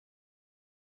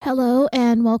Hello,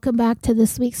 and welcome back to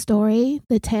this week's story,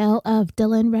 The Tale of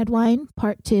Dylan Redwine,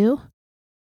 Part 2.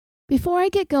 Before I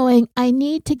get going, I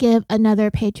need to give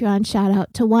another Patreon shout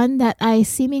out to one that I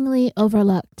seemingly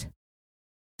overlooked.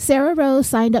 Sarah Rose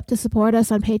signed up to support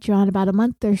us on Patreon about a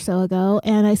month or so ago,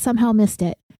 and I somehow missed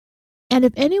it. And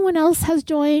if anyone else has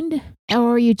joined,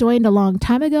 or you joined a long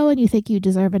time ago and you think you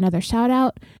deserve another shout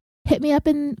out, hit me up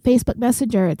in Facebook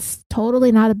Messenger. It's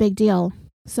totally not a big deal.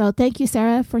 So thank you,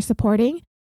 Sarah, for supporting.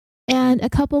 And a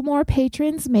couple more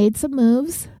patrons made some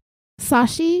moves.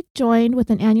 Sashi joined with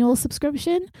an annual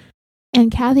subscription,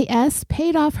 and Kathy S.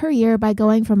 paid off her year by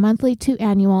going from monthly to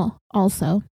annual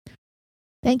also.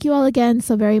 Thank you all again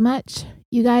so very much.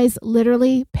 You guys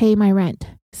literally pay my rent.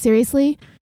 Seriously,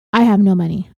 I have no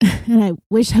money, and I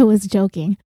wish I was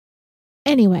joking.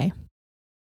 Anyway,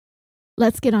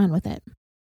 let's get on with it.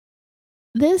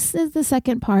 This is the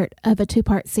second part of a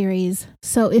two-part series,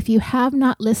 so if you have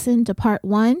not listened to part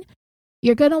 1,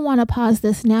 you're going to want to pause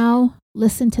this now,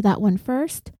 listen to that one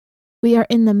first. We are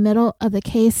in the middle of the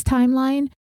case timeline,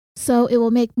 so it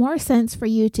will make more sense for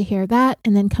you to hear that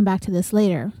and then come back to this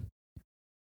later.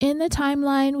 In the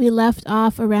timeline, we left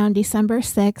off around December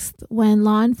 6th when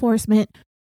law enforcement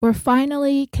were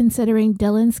finally considering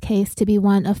Dylan's case to be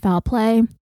one of foul play,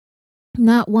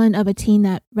 not one of a teen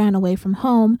that ran away from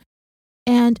home,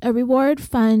 and a reward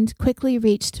fund quickly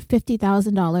reached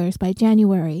 $50,000 by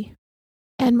January.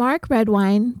 And Mark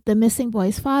Redwine, the missing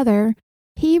boy's father,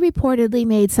 he reportedly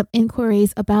made some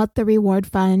inquiries about the reward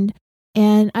fund,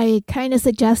 and I kind of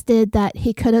suggested that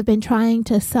he could have been trying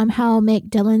to somehow make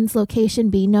Dylan's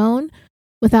location be known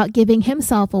without giving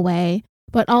himself away,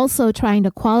 but also trying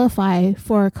to qualify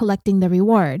for collecting the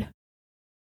reward.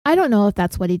 I don't know if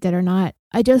that's what he did or not.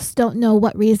 I just don't know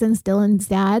what reasons Dylan's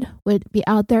dad would be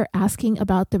out there asking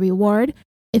about the reward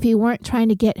if he weren't trying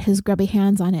to get his grubby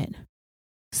hands on it.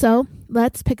 So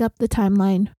let's pick up the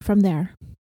timeline from there.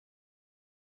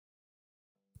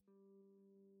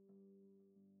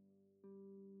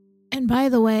 And by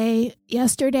the way,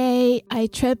 yesterday I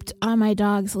tripped on my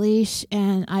dog's leash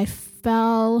and I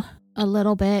fell a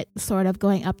little bit, sort of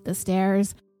going up the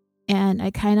stairs, and I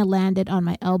kind of landed on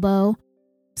my elbow.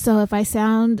 So if I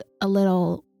sound a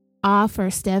little off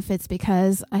or stiff, it's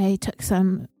because I took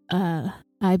some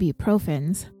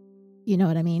ibuprofens. You know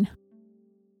what I mean?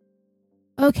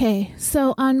 Okay,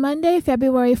 so on Monday,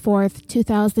 February 4th,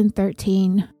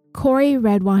 2013, Corey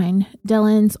Redwine,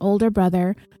 Dylan's older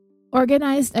brother,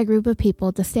 organized a group of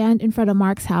people to stand in front of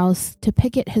Mark's house to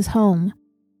picket his home,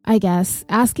 I guess,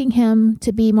 asking him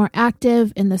to be more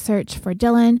active in the search for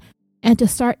Dylan and to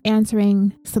start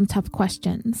answering some tough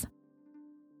questions.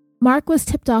 Mark was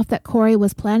tipped off that Corey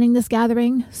was planning this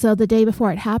gathering, so the day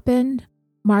before it happened,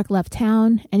 Mark left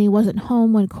town and he wasn't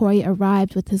home when Corey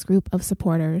arrived with his group of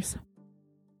supporters.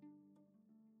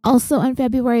 Also on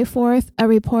February 4th, a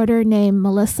reporter named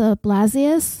Melissa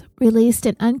Blasius released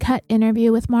an uncut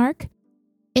interview with Mark.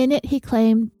 In it, he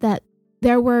claimed that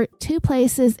there were 2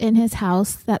 places in his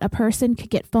house that a person could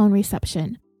get phone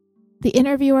reception. The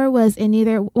interviewer was in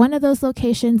either one of those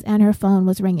locations and her phone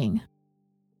was ringing.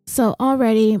 So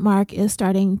already Mark is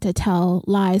starting to tell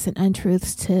lies and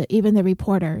untruths to even the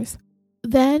reporters.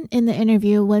 Then in the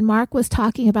interview, when Mark was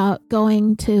talking about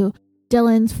going to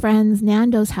Dylan's friend's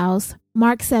Nando's house,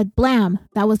 Mark said, "Blam,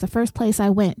 that was the first place I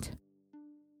went."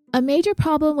 A major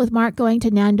problem with Mark going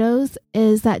to Nando's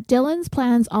is that Dylan's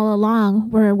plans all along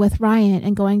were with Ryan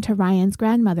and going to Ryan's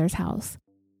grandmother's house.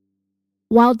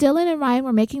 While Dylan and Ryan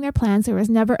were making their plans, there was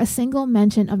never a single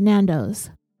mention of Nando's.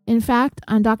 In fact,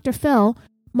 on Dr. Phil,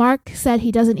 Mark said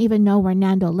he doesn't even know where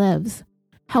Nando lives.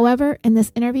 However, in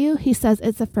this interview, he says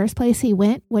it's the first place he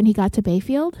went when he got to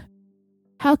Bayfield.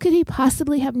 How could he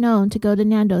possibly have known to go to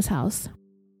Nando's house?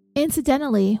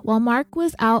 Incidentally, while Mark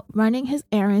was out running his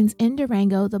errands in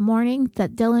Durango the morning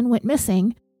that Dylan went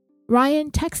missing, Ryan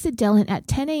texted Dylan at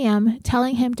 10 a.m.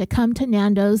 telling him to come to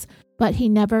Nando's, but he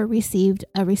never received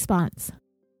a response.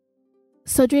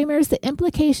 So dreamers, the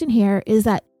implication here is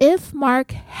that if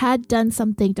Mark had done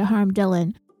something to harm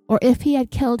Dylan, or if he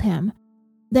had killed him,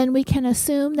 then we can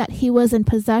assume that he was in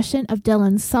possession of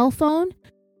Dylan's cell phone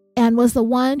and was the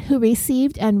one who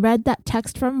received and read that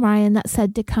text from Ryan that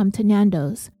said to come to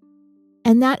Nando's.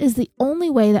 And that is the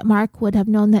only way that Mark would have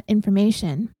known that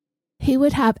information. He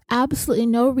would have absolutely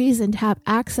no reason to have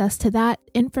access to that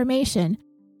information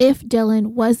if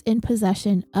Dylan was in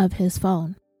possession of his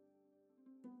phone.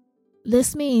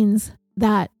 This means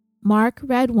that Mark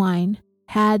Redwine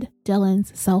had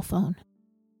Dylan's cell phone.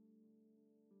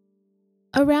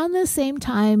 Around the same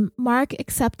time, Mark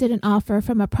accepted an offer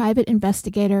from a private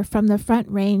investigator from the Front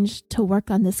Range to work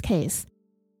on this case.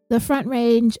 The Front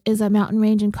Range is a mountain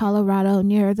range in Colorado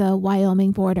near the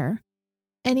Wyoming border.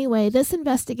 Anyway, this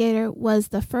investigator was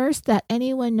the first that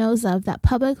anyone knows of that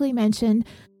publicly mentioned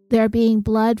there being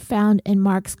blood found in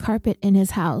Mark's carpet in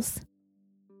his house.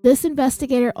 This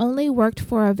investigator only worked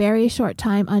for a very short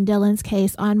time on Dylan's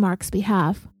case on Mark's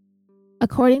behalf.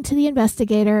 According to the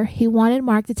investigator, he wanted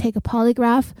Mark to take a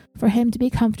polygraph for him to be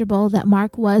comfortable that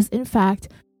Mark was, in fact,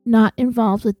 not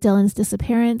involved with Dylan's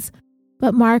disappearance,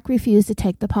 but Mark refused to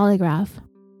take the polygraph.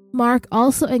 Mark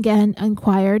also again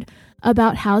inquired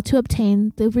about how to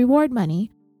obtain the reward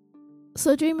money.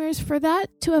 So dreamers, for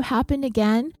that to have happened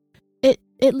again,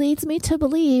 it leads me to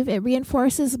believe, it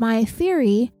reinforces my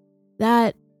theory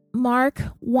that Mark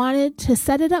wanted to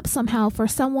set it up somehow for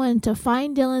someone to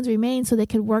find Dylan's remains so they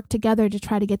could work together to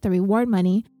try to get the reward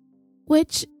money,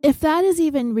 which, if that is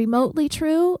even remotely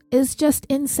true, is just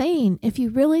insane if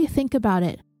you really think about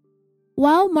it.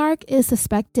 While Mark is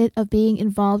suspected of being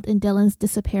involved in Dylan's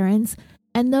disappearance,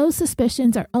 and those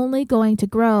suspicions are only going to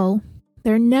grow,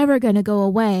 they're never going to go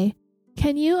away.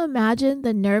 Can you imagine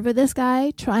the nerve of this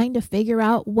guy trying to figure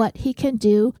out what he can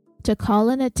do to call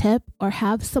in a tip or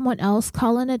have someone else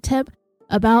call in a tip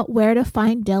about where to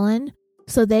find Dylan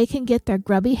so they can get their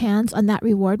grubby hands on that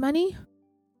reward money?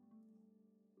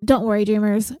 Don't worry,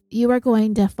 dreamers. You are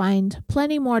going to find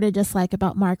plenty more to dislike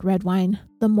about Mark Redwine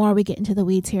the more we get into the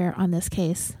weeds here on this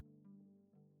case.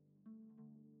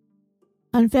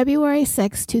 On February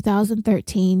 6,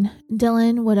 2013,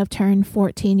 Dylan would have turned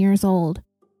 14 years old.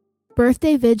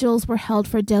 Birthday vigils were held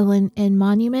for Dylan in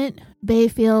Monument,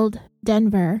 Bayfield,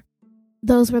 Denver.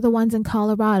 Those were the ones in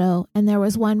Colorado, and there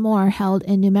was one more held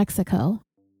in New Mexico.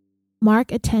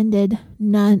 Mark attended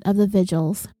none of the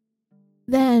vigils.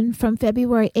 Then, from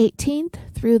February 18th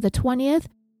through the 20th,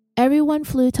 everyone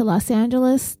flew to Los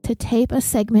Angeles to tape a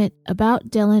segment about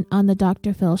Dylan on the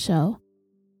Dr. Phil show.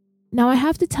 Now, I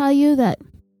have to tell you that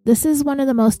this is one of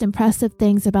the most impressive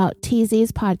things about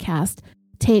TZ's podcast,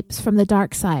 Tapes from the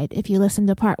Dark Side. If you listen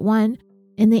to part 1,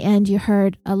 in the end you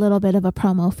heard a little bit of a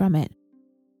promo from it.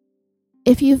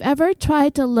 If you've ever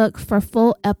tried to look for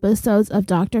full episodes of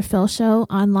Dr. Phil show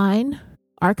online,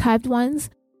 archived ones,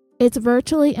 it's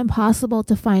virtually impossible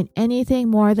to find anything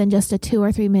more than just a 2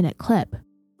 or 3 minute clip.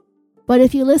 But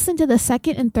if you listen to the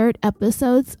second and third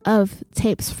episodes of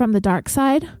Tapes from the Dark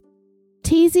Side,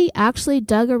 TZ actually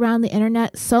dug around the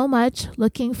internet so much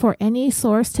looking for any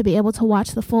source to be able to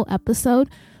watch the full episode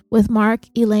with Mark,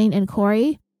 Elaine, and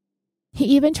Corey. He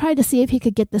even tried to see if he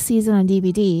could get the season on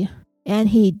DVD, and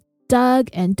he dug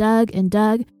and dug and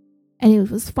dug, and he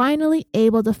was finally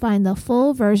able to find the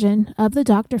full version of the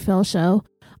Dr. Phil show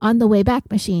on the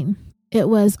Wayback Machine. It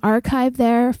was archived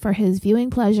there for his viewing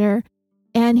pleasure,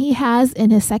 and he has, in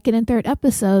his second and third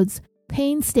episodes,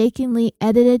 painstakingly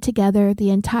edited together the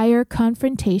entire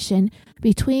confrontation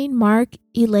between Mark,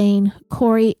 Elaine,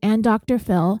 Corey, and Dr.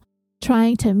 Phil,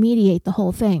 trying to mediate the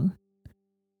whole thing.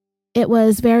 It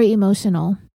was very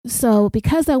emotional. So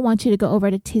because I want you to go over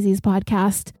to TZ's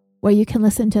podcast, where you can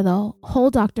listen to the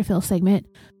whole Dr. Phil segment,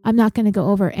 I'm not going to go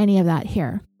over any of that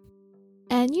here.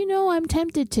 And you know I'm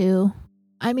tempted to.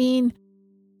 I mean,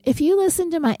 if you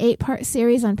listen to my 8-part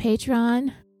series on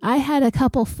Patreon, I had a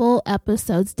couple full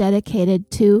episodes dedicated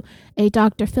to a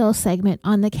Dr. Phil segment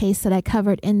on the case that I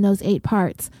covered in those 8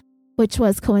 parts, which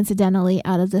was coincidentally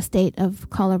out of the state of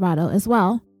Colorado as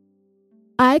well.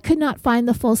 I could not find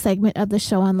the full segment of the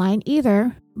show online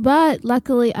either, but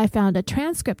luckily I found a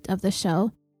transcript of the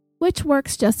show, which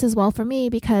works just as well for me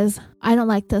because I don't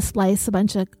like to splice a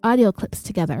bunch of audio clips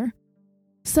together.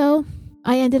 So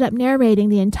I ended up narrating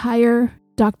the entire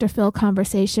Dr. Phil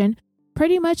conversation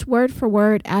pretty much word for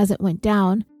word as it went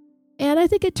down, and I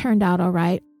think it turned out all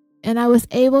right, and I was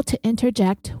able to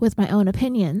interject with my own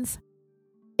opinions.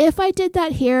 If I did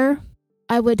that here,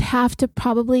 I would have to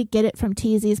probably get it from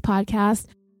TZ's podcast,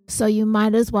 so you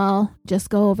might as well just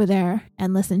go over there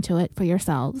and listen to it for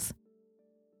yourselves.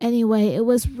 Anyway, it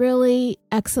was really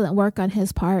excellent work on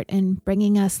his part in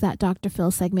bringing us that Dr.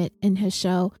 Phil segment in his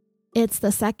show. It's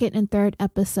the second and third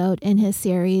episode in his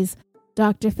series,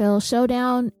 Dr. Phil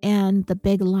Showdown and The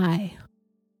Big Lie.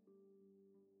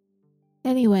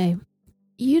 Anyway,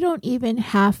 you don't even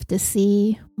have to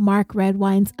see Mark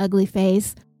Redwine's ugly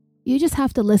face. You just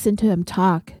have to listen to him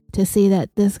talk to see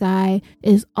that this guy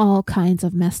is all kinds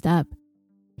of messed up.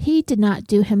 He did not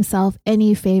do himself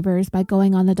any favors by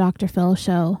going on the Dr. Phil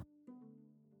show.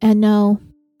 And no,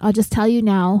 I'll just tell you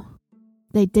now,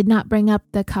 they did not bring up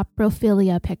the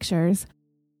coprophilia pictures.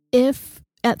 If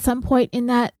at some point in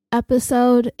that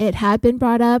episode it had been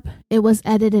brought up, it was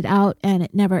edited out and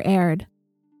it never aired.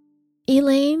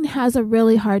 Elaine has a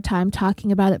really hard time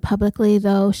talking about it publicly,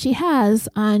 though she has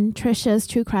on Trisha's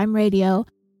True Crime Radio.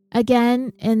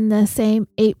 Again, in the same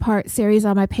 8-part series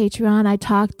on my Patreon, I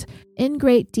talked in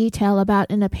great detail about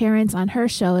an appearance on her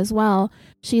show as well.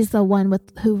 She's the one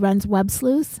who runs Web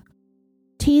Sleuths.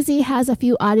 TZ has a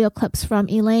few audio clips from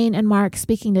Elaine and Mark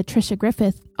speaking to Trisha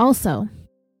Griffith also.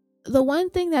 The one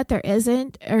thing that there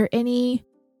isn't are any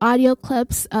audio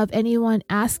clips of anyone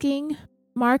asking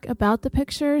Mark about the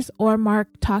pictures or Mark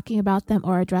talking about them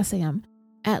or addressing them.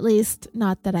 At least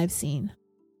not that I've seen.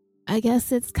 I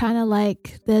guess it's kind of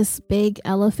like this big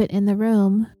elephant in the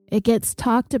room. It gets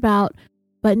talked about,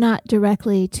 but not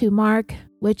directly to Mark,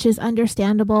 which is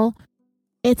understandable.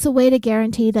 It's a way to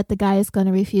guarantee that the guy is going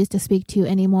to refuse to speak to you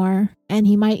anymore, and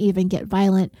he might even get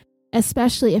violent,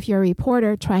 especially if you're a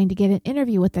reporter trying to get an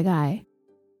interview with the guy.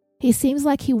 He seems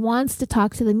like he wants to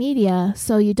talk to the media,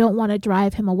 so you don't want to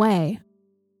drive him away.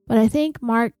 But I think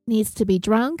Mark needs to be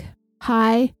drunk,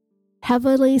 high,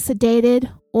 heavily sedated,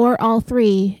 or all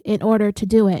three in order to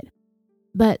do it.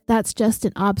 But that's just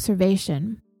an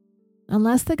observation.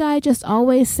 Unless the guy just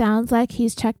always sounds like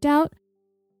he's checked out,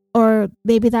 or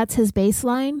maybe that's his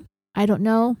baseline, I don't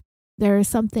know. There is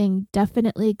something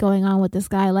definitely going on with this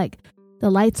guy, like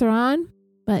the lights are on,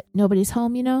 but nobody's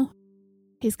home, you know?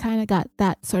 He's kind of got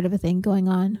that sort of a thing going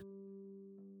on.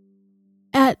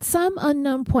 At some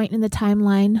unknown point in the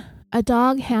timeline, a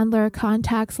dog handler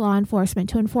contacts law enforcement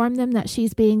to inform them that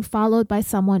she's being followed by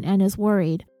someone and is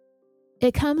worried.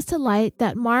 It comes to light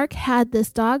that Mark had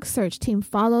this dog search team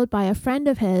followed by a friend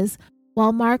of his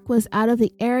while Mark was out of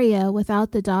the area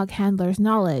without the dog handler's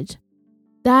knowledge.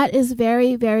 That is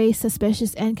very, very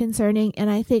suspicious and concerning, and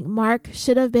I think Mark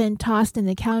should have been tossed in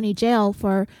the county jail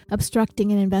for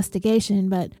obstructing an investigation,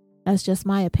 but that's just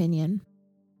my opinion.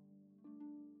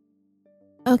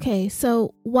 Okay,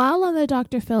 so while on the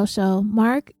Dr. Phil show,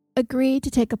 Mark agreed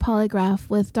to take a polygraph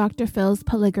with Dr. Phil's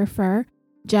polygrapher,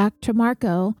 Jack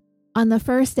Tremarco, on the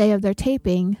first day of their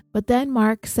taping, but then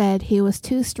Mark said he was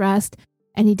too stressed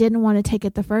and he didn't want to take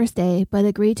it the first day, but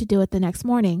agreed to do it the next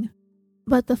morning.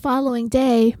 But the following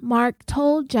day, Mark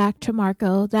told Jack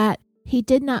Tremarco that he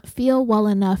did not feel well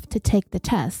enough to take the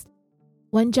test.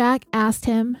 When Jack asked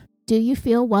him, "Do you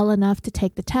feel well enough to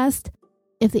take the test?"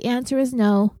 If the answer is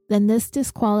no, then this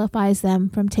disqualifies them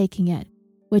from taking it,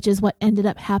 which is what ended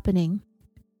up happening.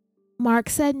 Mark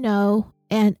said no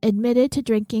and admitted to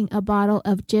drinking a bottle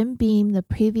of Jim Beam the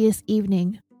previous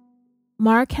evening.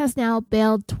 Mark has now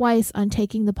bailed twice on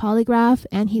taking the polygraph,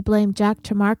 and he blamed Jack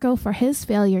Tremarco for his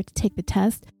failure to take the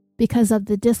test because of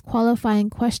the disqualifying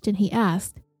question he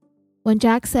asked. When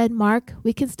Jack said, "Mark,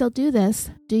 we can still do this.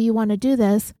 Do you want to do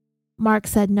this?" Mark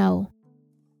said no.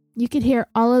 You could hear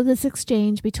all of this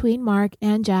exchange between Mark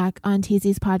and Jack on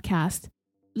TZ's podcast.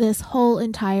 This whole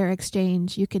entire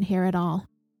exchange, you can hear it all.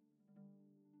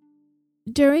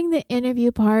 During the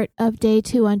interview part of day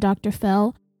 2 on Dr.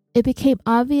 Phil, it became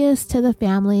obvious to the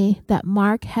family that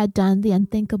Mark had done the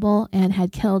unthinkable and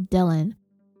had killed Dylan.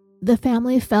 The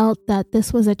family felt that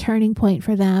this was a turning point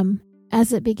for them,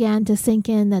 as it began to sink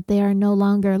in that they are no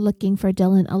longer looking for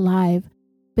Dylan alive,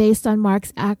 based on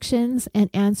Mark's actions and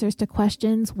answers to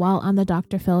questions while on the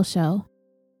Dr. Phil show.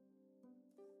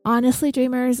 Honestly,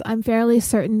 dreamers, I'm fairly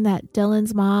certain that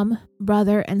Dylan's mom,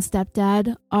 brother, and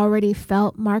stepdad already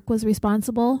felt Mark was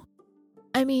responsible.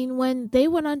 I mean, when they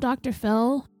went on Dr.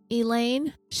 Phil,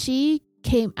 Elaine, she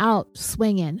came out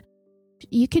swinging.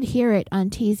 You could hear it on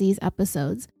TZ's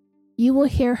episodes. You will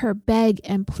hear her beg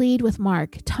and plead with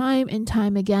Mark time and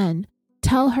time again.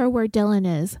 Tell her where Dylan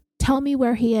is. Tell me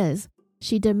where he is.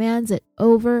 She demands it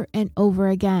over and over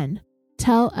again.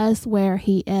 Tell us where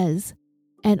he is.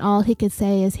 And all he could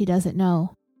say is he doesn't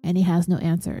know, and he has no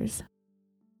answers.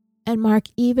 And Mark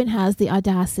even has the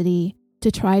audacity to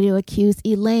try to accuse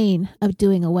Elaine of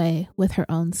doing away with her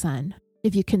own son,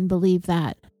 if you can believe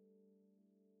that.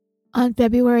 On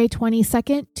February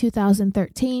 22nd,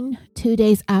 2013, 2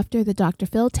 days after the Dr.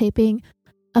 Phil taping,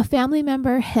 a family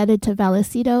member headed to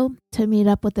Vallecito to meet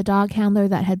up with the dog handler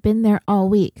that had been there all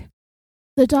week.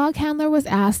 The dog handler was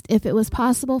asked if it was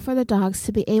possible for the dogs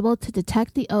to be able to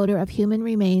detect the odor of human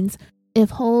remains if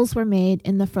holes were made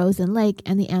in the frozen lake,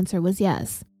 and the answer was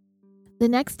yes. The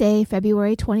next day,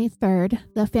 February 23rd,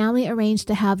 the family arranged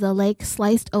to have the lake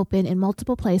sliced open in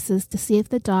multiple places to see if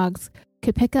the dogs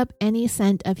could pick up any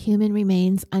scent of human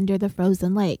remains under the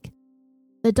frozen lake.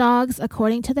 The dogs,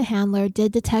 according to the handler,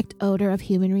 did detect odor of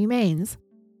human remains.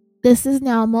 This is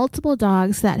now multiple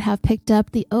dogs that have picked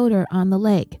up the odor on the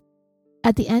lake.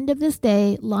 At the end of this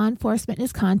day, law enforcement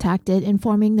is contacted,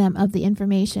 informing them of the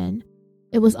information.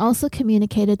 It was also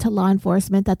communicated to law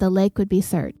enforcement that the lake would be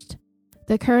searched.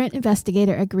 The current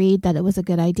investigator agreed that it was a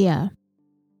good idea.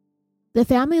 The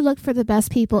family looked for the best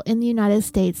people in the United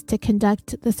States to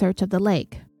conduct the search of the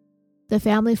lake. The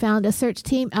family found a search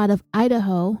team out of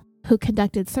Idaho who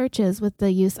conducted searches with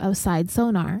the use of side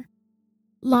sonar.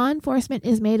 Law enforcement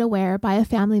is made aware by a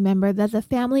family member that the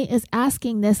family is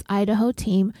asking this Idaho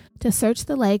team to search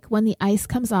the lake when the ice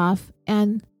comes off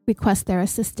and request their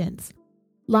assistance.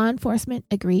 Law enforcement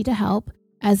agree to help,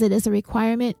 as it is a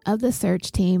requirement of the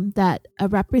search team that a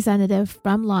representative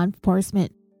from law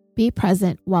enforcement be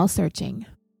present while searching.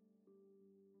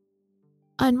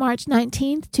 On March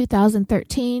 19,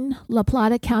 2013, La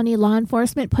Plata County law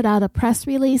enforcement put out a press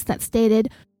release that stated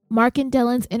Mark and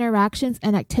Dylan's interactions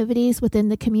and activities within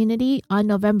the community on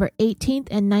November 18th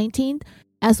and 19th,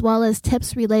 as well as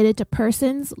tips related to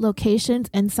persons, locations,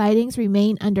 and sightings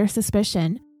remain under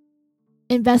suspicion.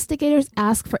 Investigators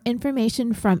ask for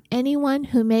information from anyone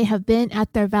who may have been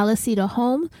at their Vallecito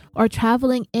home or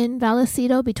traveling in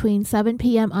Vallecito between 7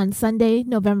 p.m. on Sunday,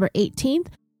 November 18th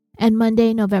and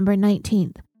Monday, November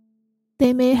 19th.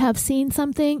 They may have seen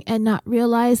something and not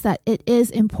realized that it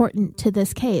is important to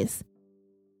this case.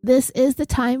 This is the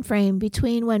time frame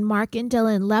between when Mark and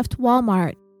Dylan left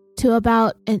Walmart to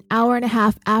about an hour and a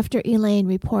half after Elaine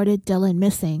reported Dylan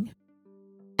missing.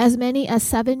 As many as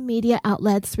 7 media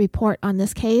outlets report on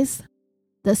this case.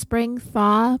 The spring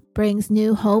thaw brings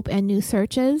new hope and new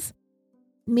searches.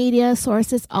 Media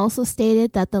sources also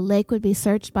stated that the lake would be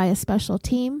searched by a special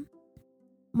team.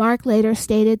 Mark later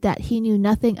stated that he knew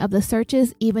nothing of the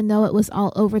searches even though it was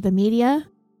all over the media.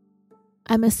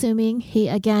 I'm assuming he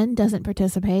again doesn't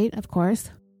participate, of course.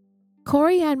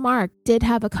 Corey and Mark did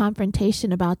have a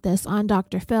confrontation about this on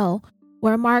Dr. Phil,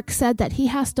 where Mark said that he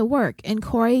has to work and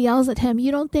Corey yells at him,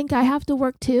 "You don't think I have to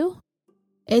work too?"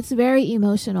 It's very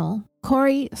emotional.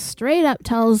 Corey straight up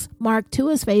tells Mark to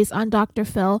his face on Dr.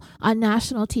 Phil on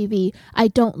national TV, "I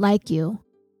don't like you."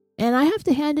 And I have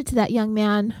to hand it to that young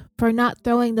man for not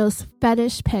throwing those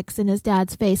fetish pics in his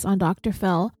dad's face on Dr.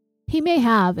 Phil. He may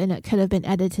have, and it could have been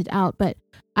edited out, but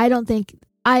I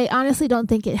honestly don't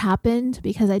think it happened,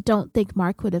 because I don't think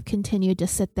Mark would have continued to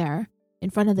sit there in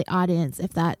front of the audience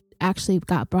if that actually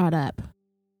got brought up.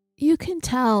 You can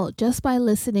tell just by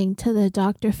listening to the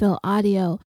Dr. Phil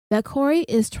audio that Corey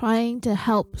is trying to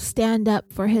help stand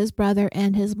up for his brother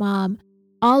and his mom,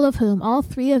 all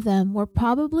 3 of them were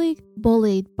probably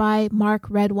bullied by Mark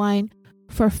Redwine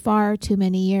for far too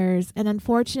many years. And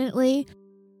unfortunately,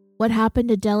 what happened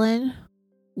to Dylan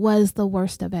was the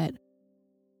worst of it.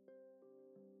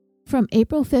 From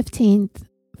April 15th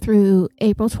through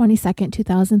April 22nd,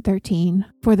 2013,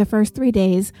 for the first 3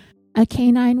 days, a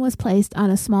canine was placed on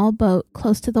a small boat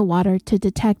close to the water to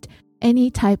detect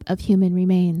any type of human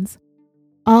remains.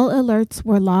 All alerts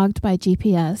were logged by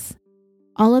GPS.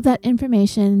 All of that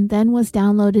information then was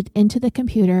downloaded into the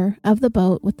computer of the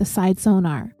boat with the side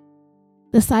sonar.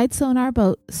 The side sonar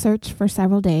boat searched for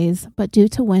several days, but due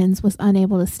to winds was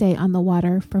unable to stay on the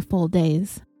water for full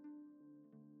days.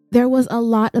 There was a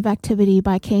lot of activity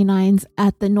by canines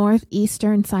at the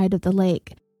northeastern side of the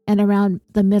lake and around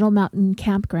the Middle Mountain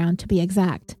campground, to be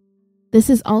exact. This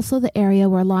is also the area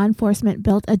where law enforcement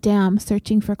built a dam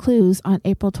searching for clues on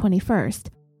April 21st.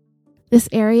 This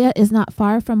area is not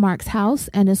far from Mark's house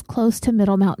and is close to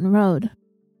Middle Mountain Road.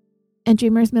 And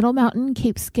Dreamer's Middle Mountain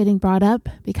keeps getting brought up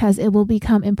because it will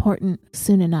become important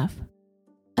soon enough.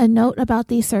 A note about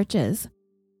these searches.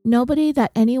 Nobody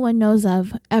that anyone knows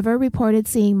of ever reported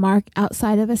seeing Mark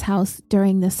outside of his house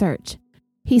during the search.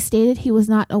 He stated he was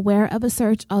not aware of a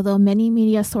search, although many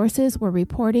media sources were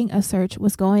reporting a search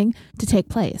was going to take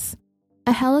place.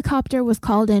 A helicopter was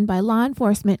called in by law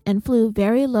enforcement and flew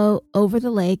very low over the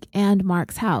lake and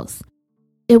Mark's house.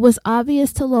 It was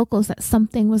obvious to locals that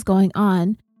something was going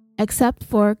on, except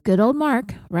for good old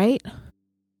Mark, right?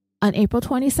 On April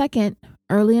 22nd,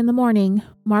 early in the morning,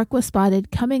 Mark was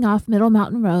spotted coming off Middle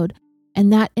Mountain Road,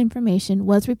 and that information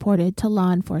was reported to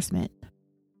law enforcement.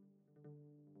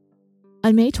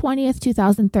 On May 20th,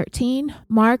 2013,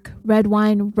 Mark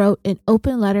Redwine wrote an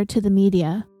open letter to the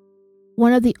media.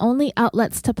 One of the only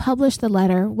outlets to publish the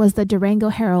letter was the Durango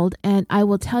Herald, and I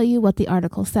will tell you what the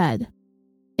article said.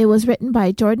 It was written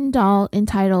by Jordan Dahl,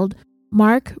 entitled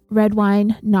Mark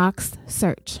Redwine Knox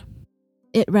Search.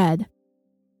 It read,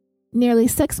 "Nearly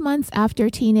 6 months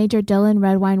after teenager Dylan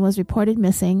Redwine was reported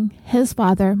missing, his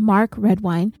father, Mark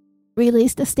Redwine,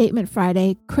 released a statement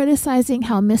Friday criticizing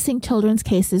how missing children's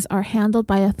cases are handled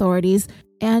by authorities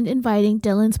and inviting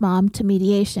Dylan's mom to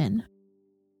mediation.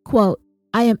 Quote,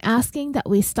 "I am asking that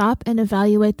we stop and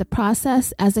evaluate the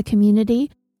process as a community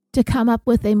to come up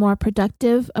with a more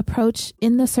productive approach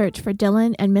in the search for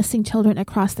Dylan and missing children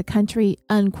across the country,"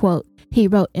 unquote, he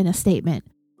wrote in a statement.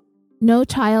 No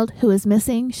child who is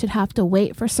missing should have to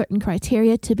wait for certain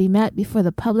criteria to be met before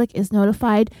the public is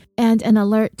notified and an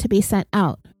alert to be sent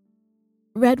out.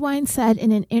 Redwine said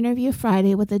in an interview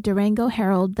Friday with the Durango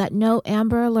Herald that no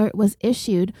Amber Alert was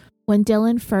issued when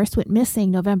Dylan first went missing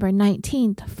November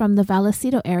 19th from the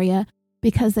Vallecito area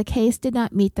because the case did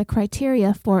not meet the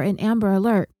criteria for an Amber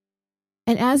Alert.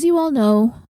 And as you all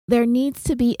know, there needs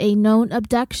to be a known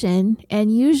abduction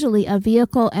and usually a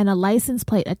vehicle and a license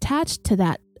plate attached to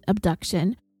that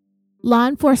abduction. Law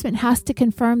enforcement has to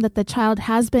confirm that the child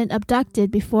has been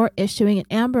abducted before issuing an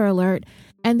Amber Alert,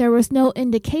 and there was no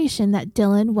indication that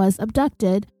Dylan was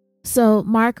abducted, so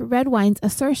Mark Redwine's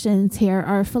assertions here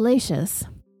are fallacious.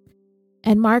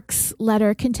 And Mark's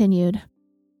letter continued,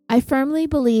 I firmly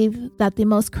believe that the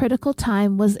most critical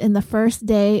time was in the first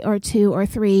day or 2 or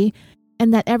 3,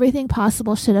 and that everything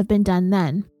possible should have been done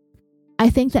then. I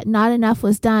think that not enough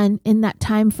was done in that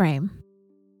time frame.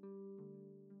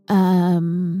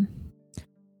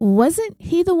 Wasn't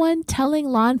he the one telling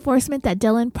law enforcement that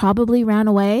Dylan probably ran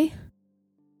away?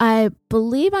 I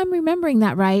believe I'm remembering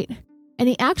that right. And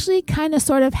he actually kind of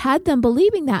sort of had them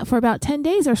believing that for about 10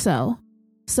 days or so.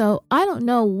 So I don't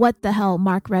know what the hell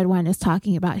Mark Redwine is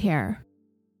talking about here.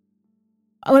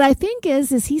 What I think is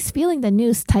he's feeling the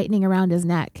noose tightening around his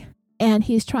neck. And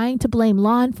he's trying to blame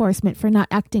law enforcement for not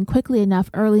acting quickly enough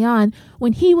early on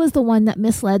when he was the one that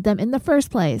misled them in the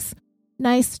first place.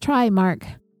 Nice try, Mark.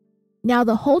 Now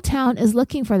the whole town is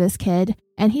looking for this kid,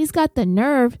 and he's got the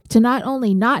nerve to not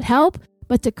only not help,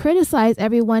 but to criticize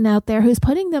everyone out there who's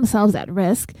putting themselves at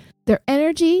risk, their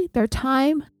energy, their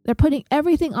time, they're putting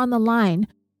everything on the line.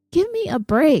 Give me a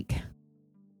break.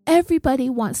 Everybody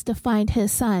wants to find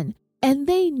his son, and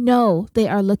they know they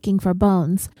are looking for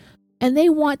Bones, and they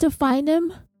want to find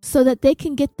him so that they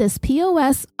can get this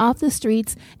POS off the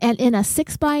streets and in a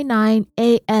 6x9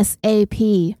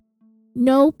 ASAP.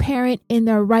 No parent in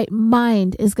their right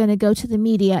mind is going to go to the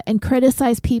media and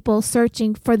criticize people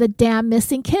searching for the damn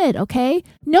missing kid, okay?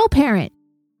 No parent.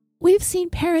 We've seen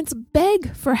parents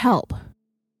beg for help.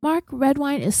 Mark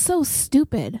Redwine is so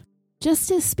stupid. Just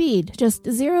his speed,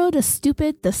 just 0 to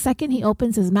stupid the second he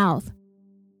opens his mouth.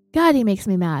 God, he makes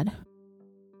me mad.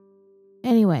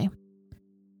 Anyway,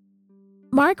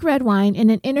 Mark Redwine, in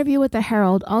an interview with the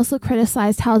Herald, also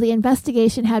criticized how the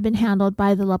investigation had been handled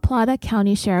by the La Plata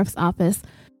County Sheriff's Office,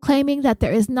 claiming that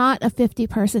there is not a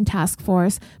 50-person task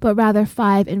force, but rather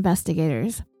 5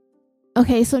 investigators.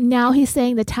 Okay, so now he's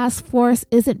saying the task force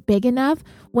isn't big enough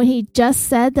when he just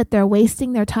said that they're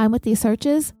wasting their time with these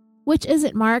searches? Which is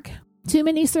it, Mark? Too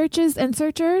many searches and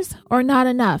searchers, or not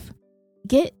enough?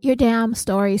 Get your damn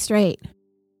story straight.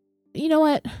 You know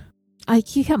what?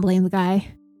 You can't blame the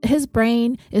guy. His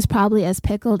brain is probably as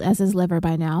pickled as his liver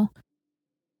by now.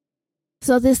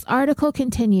 So this article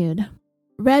continued.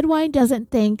 Redwine doesn't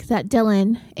think that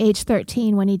Dylan, age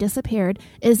 13 when he disappeared,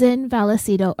 is in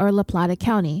Vallecito or La Plata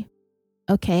County.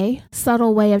 Okay,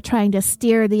 subtle way of trying to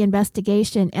steer the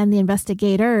investigation and the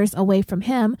investigators away from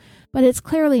him, but it's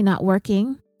clearly not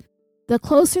working. The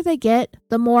closer they get,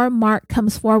 the more Mark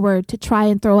comes forward to try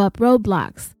and throw up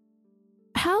roadblocks.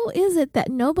 How is it that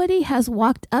nobody has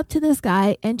walked up to this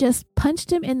guy and just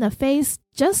punched him in the face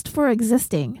just for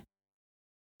existing?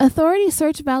 Authorities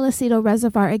searched Vallecito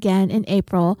Reservoir again in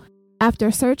April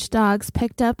after search dogs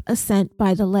picked up a scent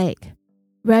by the lake.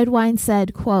 Redwine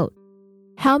said, quote,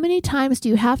 "How many times do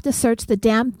you have to search the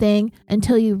damn thing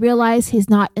until you realize he's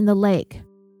not in the lake?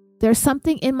 There's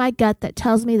something in my gut that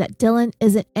tells me that Dylan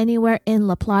isn't anywhere in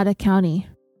La Plata County."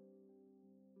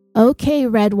 Okay,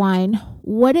 Redwine,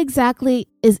 what exactly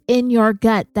is in your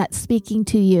gut that's speaking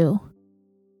to you?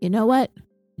 You know what?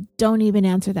 Don't even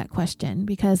answer that question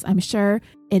because I'm sure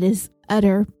it is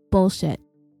utter bullshit.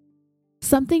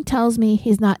 Something tells me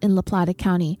he's not in La Plata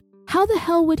County. How the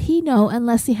hell would he know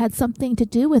unless he had something to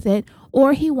do with it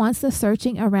or he wants the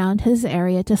searching around his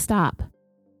area to stop?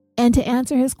 And to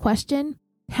answer his question,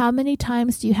 how many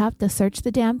times do you have to search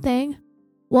the damn thing?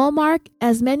 Well, Mark,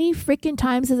 as many freaking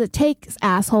times as it takes,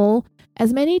 asshole.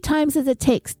 As many times as it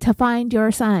takes to find your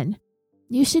son.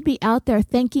 You should be out there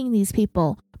thanking these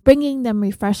people, bringing them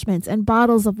refreshments and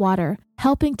bottles of water,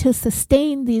 helping to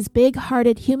sustain these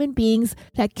big-hearted human beings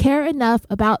that care enough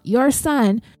about your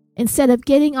son instead of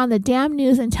getting on the damn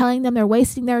news and telling them they're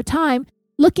wasting their time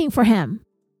looking for him.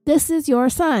 This is your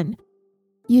son.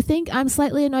 You think I'm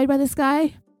slightly annoyed by this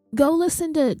guy? Go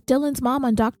listen to Dylan's mom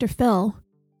on Dr. Phil.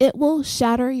 It will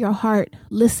shatter your heart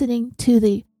listening to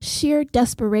the sheer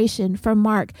desperation from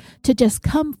Mark to just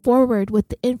come forward with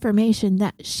the information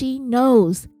that she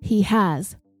knows he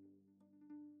has.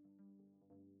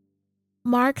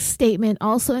 Mark's statement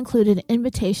also included an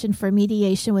invitation for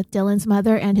mediation with Dylan's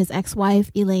mother and his ex-wife,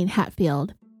 Elaine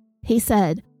Hatfield. He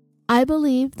said, "I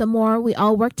believe the more we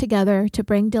all work together to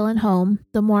bring Dylan home,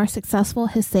 the more successful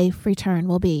his safe return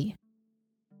will be."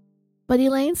 But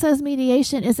Elaine says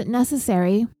mediation isn't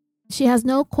necessary. She has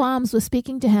no qualms with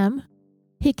speaking to him.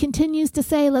 He continues to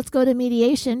say, "Let's go to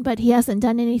mediation," but he hasn't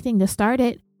done anything to start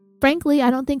it. Frankly, I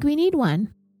don't think we need one.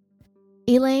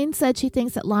 Elaine said she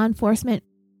thinks that law enforcement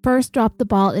first dropped the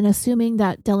ball in assuming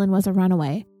that Dylan was a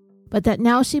runaway, but that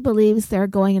now she believes they're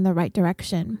going in the right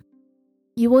direction.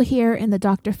 You will hear in the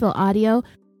Dr. Phil audio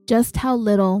just how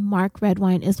little Mark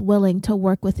Redwine is willing to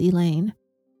work with Elaine.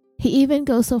 He even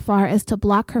goes so far as to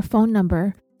block her phone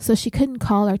number so she couldn't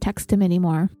call or text him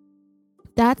anymore.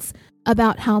 That's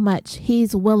about how much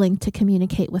he's willing to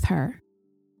communicate with her.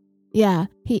 Yeah,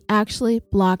 he actually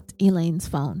blocked Elaine's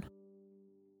phone.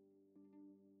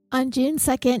 On June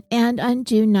 2nd and on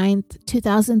June 9th,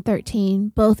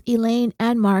 2013, both Elaine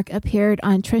and Mark appeared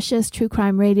on Trisha's True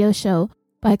Crime Radio show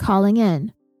by calling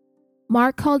in.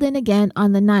 Mark called in again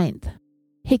on the 9th.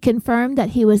 He confirmed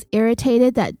that he was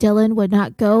irritated that Dylan would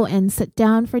not go and sit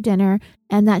down for dinner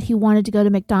and that he wanted to go to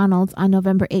McDonald's on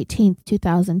November 18th,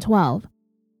 2012.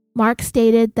 Mark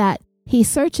stated that he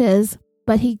searches,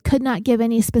 but he could not give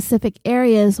any specific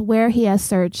areas where he has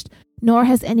searched, nor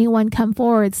has anyone come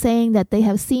forward saying that they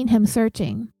have seen him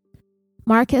searching.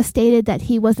 Mark has stated that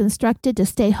he was instructed to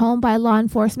stay home by law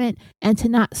enforcement and to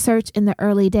not search in the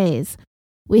early days.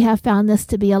 We have found this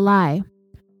to be a lie.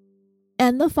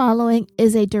 And the following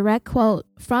is a direct quote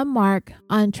from Mark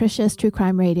on Trisha's True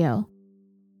Crime Radio.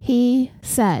 He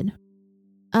said,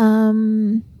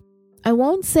 I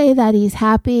won't say that he's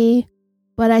happy,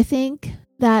 but I think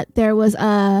that there was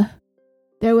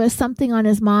something on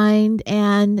his mind,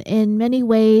 and in many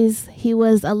ways he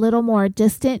was a little more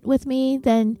distant with me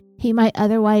than he might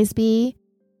otherwise be.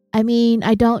 I mean,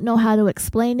 I don't know how to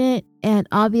explain it, and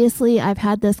obviously I've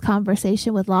had this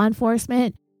conversation with law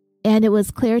enforcement, and it was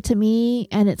clear to me,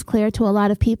 and it's clear to a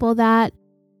lot of people that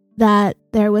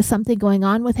there was something going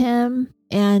on with him,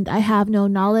 and I have no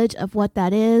knowledge of what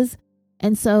that is.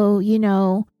 And so,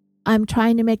 I'm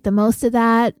trying to make the most of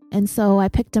that, and so I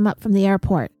picked him up from the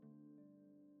airport.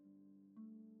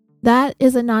 That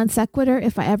is a non sequitur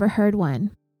if I ever heard one.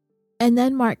 And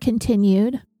then Mark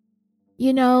continued,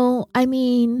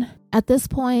 at this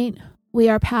point, we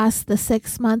are past the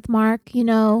 6-month mark.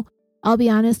 I'll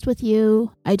be honest with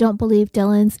you. I don't believe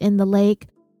Dylan's in the lake.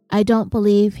 I don't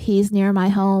believe he's near my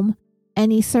home.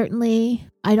 And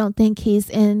I don't think he's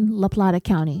in La Plata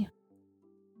County.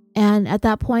 And at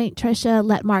that point, Trisha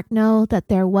let Mark know that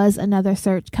there was another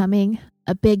search coming,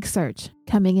 a big search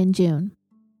coming in June.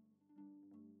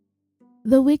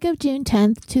 The week of June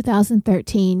 10th,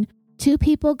 2013, 2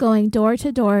 people going door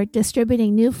to door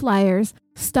distributing new flyers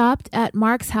stopped at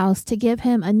Mark's house to give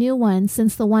him a new one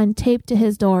since the one taped to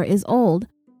his door is old.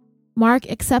 Mark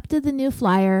accepted the new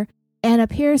flyer and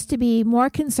appears to be more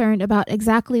concerned about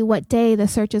exactly what day the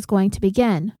search is going to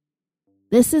begin.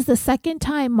 This is the second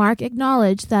time Mark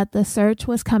acknowledged that the search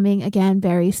was coming again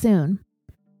very soon.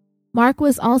 Mark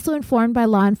was also informed by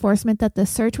law enforcement that the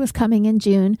search was coming in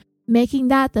June, making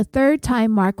that the 3rd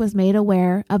time Mark was made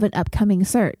aware of an upcoming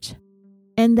search.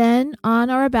 And then, on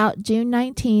or about June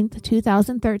 19th,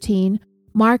 2013,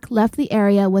 Mark left the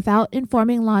area without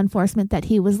informing law enforcement that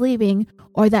he was leaving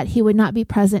or that he would not be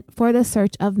present for the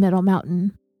search of Middle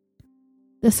Mountain.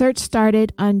 The search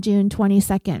started on June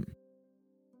 22nd.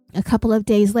 A couple of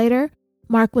days later,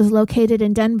 Mark was located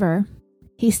in Denver.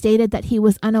 He stated that he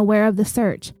was unaware of the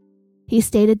search. He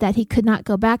stated that he could not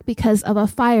go back because of a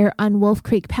fire on Wolf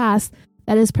Creek Pass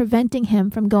that is preventing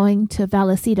him from going to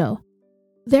Vallecito.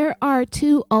 There are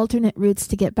 2 alternate routes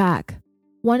to get back.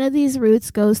 One of these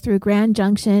routes goes through Grand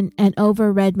Junction and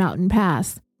over Red Mountain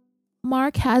Pass.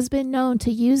 Mark has been known to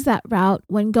use that route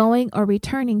when going or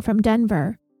returning from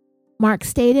Denver. Mark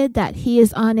stated that he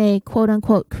is on a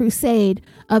quote-unquote crusade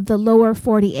of the lower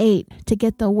 48 to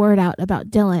get the word out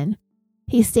about Dylan.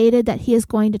 He stated that he is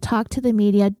going to talk to the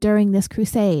media during this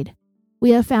crusade. We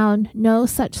have found no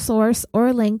such source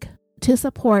or link to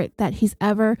support that he's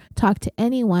ever talked to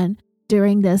anyone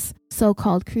during this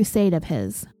so-called crusade of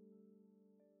his.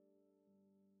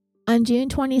 On June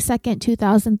 22,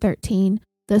 2013,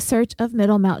 the search of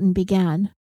Middle Mountain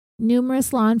began.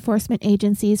 Numerous law enforcement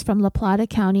agencies from La Plata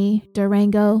County,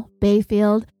 Durango,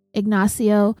 Bayfield,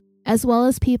 Ignacio, as well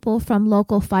as people from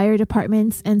local fire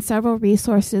departments and several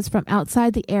resources from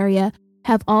outside the area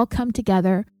have all come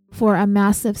together for a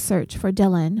massive search for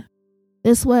Dylan.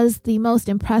 This was the most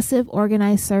impressive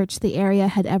organized search the area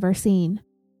had ever seen.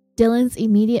 Dylan's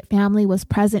immediate family was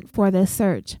present for this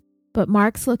search. but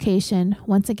Mark's location,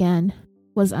 once again,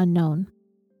 was unknown.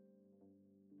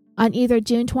 On either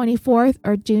June 24th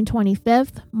or June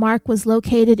 25th, Mark was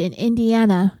located in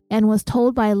Indiana and was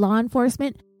told by law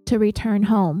enforcement to return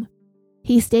home.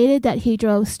 He stated that he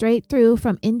drove straight through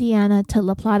from Indiana to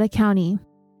La Plata County.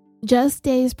 Just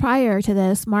days prior to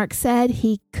this, Mark said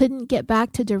he couldn't get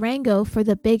back to Durango for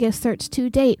the biggest search to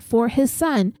date for his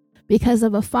son because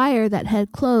of a fire that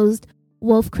had closed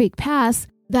Wolf Creek Pass,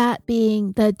 that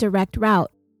being the direct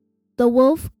route. The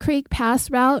Wolf Creek Pass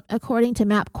route, according to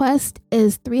MapQuest,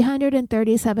 is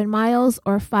 337 miles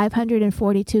or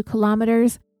 542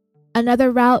 kilometers.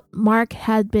 Another route Mark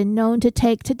had been known to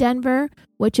take to Denver,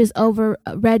 which is over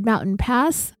Red Mountain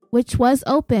Pass, which was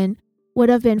open, would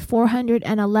have been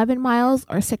 411 miles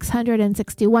or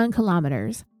 661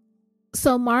 kilometers.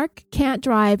 So Mark can't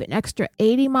drive an extra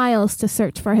 80 miles to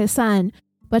search for his son,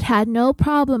 but had no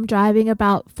problem driving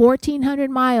about 1,400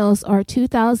 miles or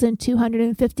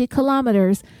 2,250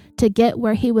 kilometers to get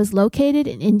where he was located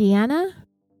in Indiana?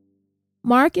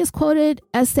 Mark is quoted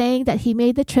as saying that he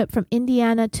made the trip from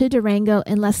Indiana to Durango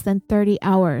in less than 30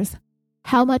 hours.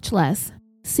 How much less?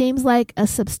 Seems like a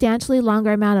substantially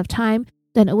longer amount of time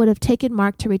than it would have taken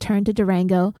Mark to return to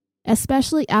Durango,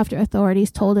 especially after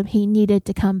authorities told him he needed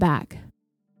to come back.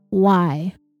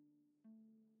 Why?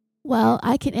 Well,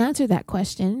 I can answer that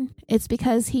question. It's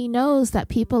because he knows that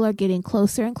people are getting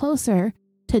closer and closer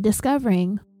to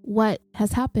discovering what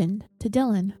has happened to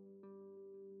Dylan.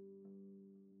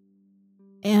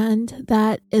 And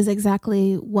that is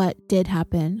exactly what did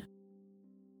happen.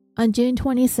 On June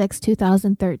 26,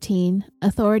 2013,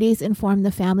 authorities informed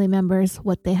the family members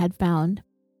what they had found,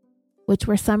 which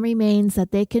were some remains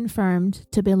that they confirmed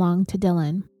to belong to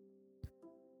Dylan.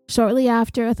 Shortly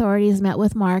after authorities met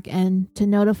with Mark and to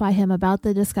notify him about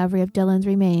the discovery of Dylan's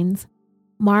remains,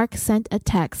 Mark sent a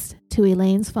text to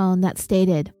Elaine's phone that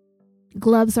stated,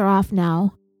 "Gloves are off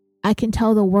now. I can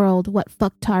tell the world what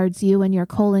fucktards you and your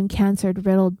colon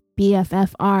cancer-riddled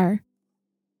BFF are.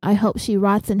 I hope she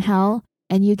rots in hell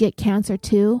and you get cancer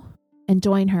too, and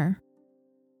join her."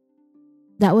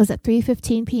 That was at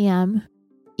 3:15 p.m.,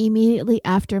 immediately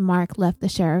after Mark left the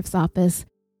sheriff's office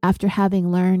after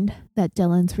having learned that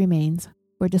Dylan's remains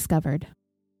were discovered.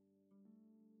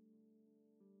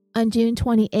 On June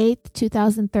 28,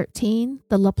 2013,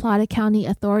 the La Plata County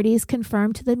authorities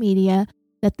confirmed to the media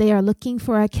that they are looking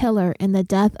for a killer in the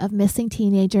death of missing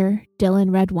teenager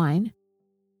Dylan Redwine.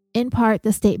 In part,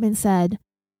 the statement said,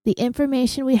 "The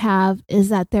information we have is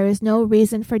that there is no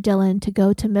reason for Dylan to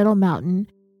go to Middle Mountain,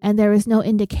 and there is no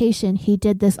indication he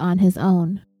did this on his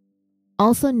own."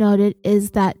 Also noted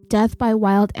is that death by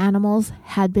wild animals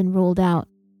had been ruled out.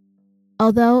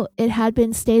 Although it had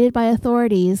been stated by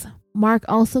authorities, Mark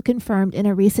also confirmed in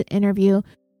a recent interview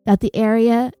that the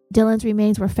area Dylan's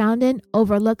remains were found in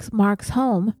overlooks Mark's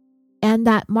home, and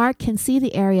that Mark can see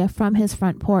the area from his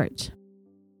front porch.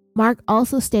 Mark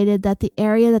also stated that the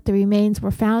area that the remains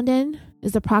were found in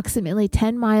is approximately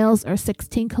 10 miles or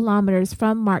 16 kilometers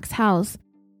from Mark's house,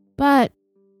 but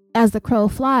as the crow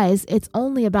flies, it's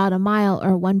only about a mile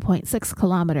or 1.6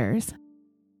 kilometers.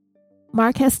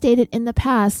 Mark has stated in the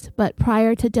past, but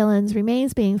prior to Dylan's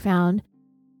remains being found,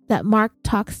 that Mark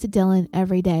talks to Dylan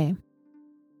every day.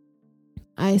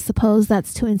 I suppose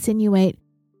that's to insinuate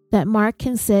that Mark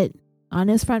can sit on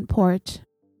his front porch.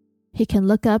 He can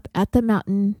look up at the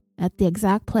mountain at the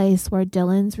exact place where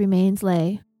Dylan's remains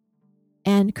lay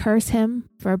and curse him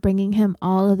for bringing him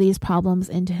all of these problems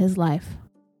into his life.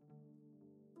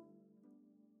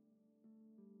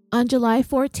 On July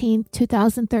 14,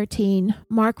 2013,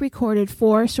 Mark recorded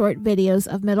 4 short videos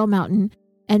of Middle Mountain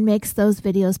and makes those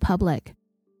videos public.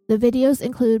 The videos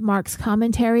include Mark's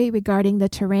commentary regarding the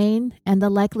terrain and the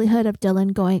likelihood of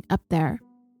Dylan going up there.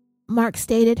 Mark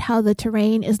stated how the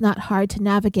terrain is not hard to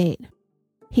navigate.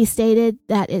 He stated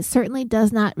that it certainly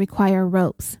does not require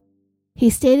ropes. He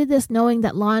stated this knowing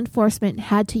that law enforcement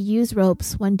had to use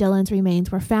ropes when Dylan's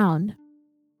remains were found.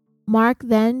 Mark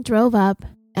then drove up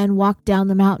and walked down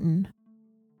the mountain.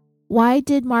 Why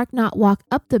did Mark not walk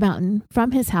up the mountain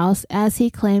from his house as he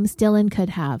claims Dylan could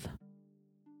have?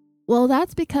 Well,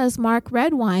 that's because Mark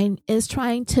Redwine is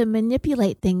trying to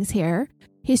manipulate things here.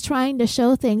 He's trying to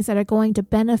show things that are going to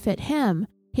benefit him.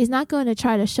 He's not going to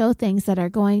try to show things that are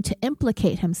going to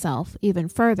implicate himself even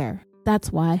further.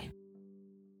 That's why.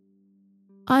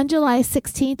 On July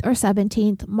 16th or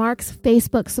 17th, Mark's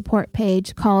Facebook support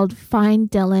page called Find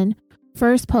Dylan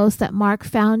first posts that Mark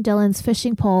found Dylan's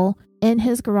fishing pole in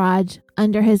his garage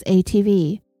under his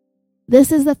ATV.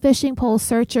 This is the fishing pole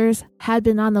searchers had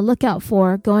been on the lookout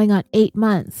for going on 8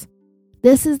 months.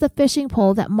 This is the fishing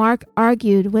pole that Mark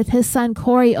argued with his son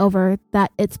Corey over,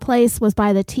 that its place was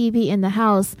by the TV in the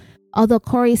house, although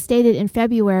Corey stated in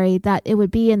February that it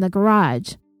would be in the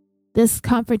garage. This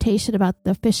confrontation about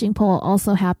the fishing pole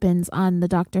also happens on the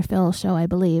Dr. Phil show, I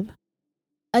believe.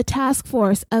 A task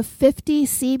force of 50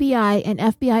 CBI and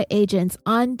FBI agents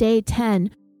on day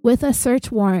 10 with a search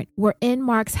warrant were in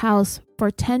Mark's house for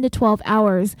 10 to 12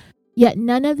 hours, yet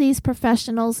none of these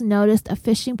professionals noticed a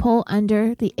fishing pole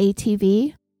under the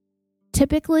ATV.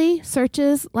 Typically,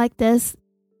 searches like this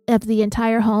of the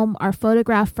entire home are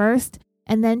photographed first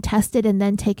and then tested and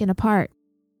then taken apart.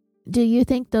 Do you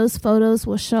think those photos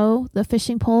will show the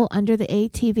fishing pole under the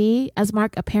ATV, as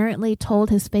Mark apparently told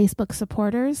his Facebook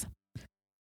supporters?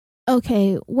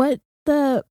 Okay, what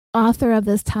the author of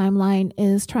this timeline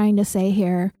is trying to say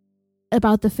here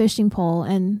about the fishing pole,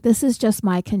 and this is just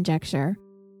my conjecture.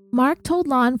 Mark told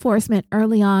law enforcement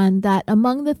early on that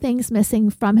among the things missing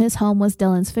from his home was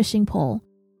Dylan's fishing pole.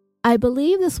 I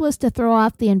believe this was to throw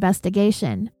off the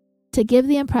investigation, to give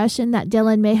the impression that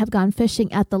Dylan may have gone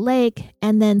fishing at the lake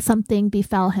and then something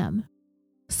befell him.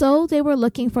 So they were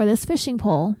looking for this fishing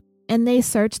pole, and they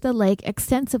searched the lake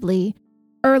extensively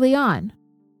early on.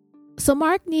 So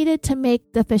Mark needed to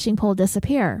make the fishing pole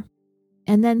disappear.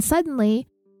 And then suddenly,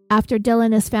 after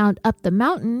Dylan is found up the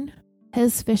mountain,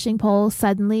 his fishing pole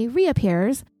suddenly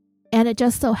reappears, and it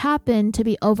just so happened to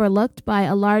be overlooked by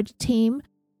a large team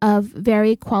of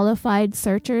very qualified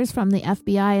searchers from the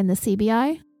FBI and the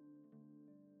CBI.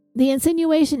 The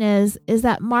insinuation is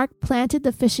that Mark planted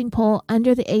the fishing pole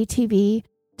under the ATV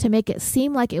to make it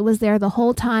seem like it was there the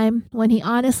whole time, when he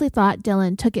honestly thought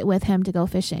Dylan took it with him to go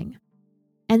fishing,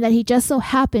 and that he just so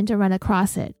happened to run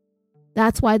across it.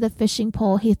 That's why the fishing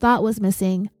pole he thought was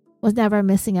missing was never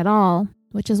missing at all,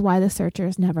 which is why the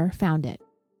searchers never found it.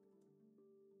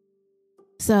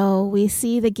 So we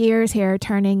see the gears here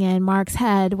turning in Mark's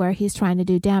head, where he's trying to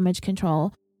do damage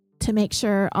control to make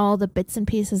sure all the bits and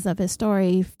pieces of his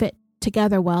story fit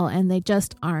together well, and they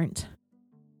just aren't.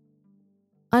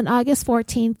 On August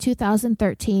 14,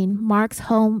 2013, Mark's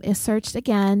home is searched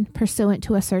again pursuant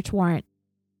to a search warrant.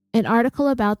 An article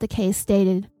about the case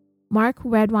stated, Mark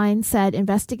Redwine said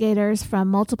investigators from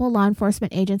multiple law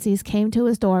enforcement agencies came to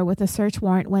his door with a search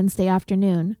warrant Wednesday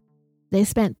afternoon. They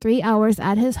spent 3 hours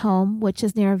at his home, which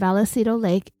is near Vallecito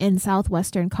Lake in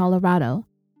southwestern Colorado.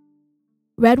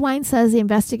 Redwine says the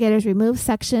investigators removed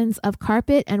sections of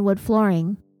carpet and wood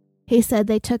flooring. He said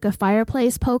they took a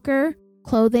fireplace poker,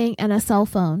 clothing, and a cell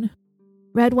phone.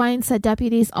 Redwine said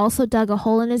deputies also dug a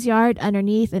hole in his yard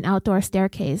underneath an outdoor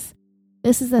staircase.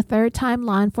 This is the third time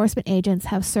law enforcement agents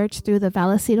have searched through the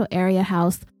Vallecito area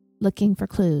house looking for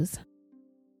clues.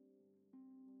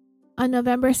 On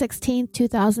November 16,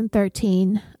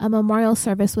 2013, a memorial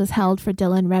service was held for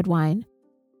Dylan Redwine.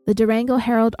 The Durango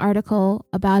Herald article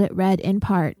about it read in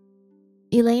part,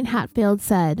 Elaine Hatfield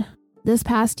said, "This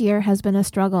past year has been a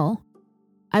struggle.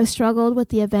 I've struggled with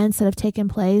the events that have taken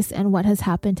place and what has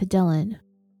happened to Dylan."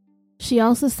 She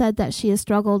also said that she has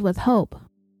struggled with hope.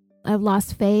 "I've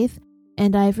lost faith,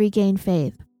 and I've regained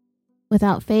faith.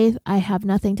 Without faith, I have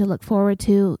nothing to look forward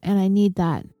to, and I need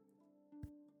that."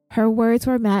 Her words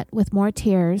were met with more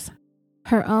tears,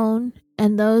 her own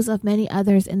and those of many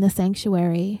others in the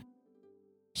sanctuary.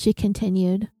 She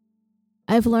continued,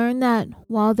 "I've learned that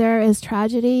while there is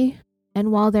tragedy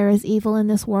and while there is evil in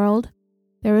this world,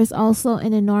 there is also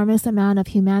an enormous amount of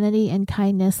humanity and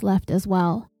kindness left as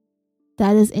well.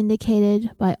 That is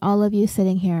indicated by all of you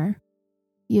sitting here.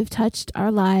 You've touched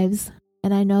our lives,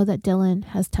 and I know that Dylan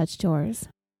has touched yours."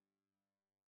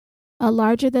 A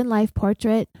larger-than-life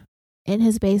portrait, in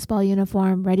his baseball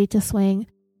uniform, ready to swing,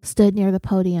 stood near the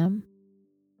podium.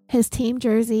 His team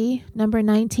jersey, number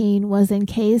 19, was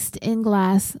encased in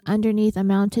glass underneath a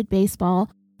mounted baseball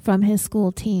from his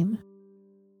school team.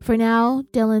 For now,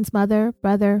 Dylan's mother,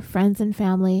 brother, friends, and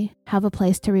family have a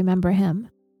place to remember him.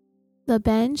 The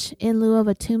bench, in lieu of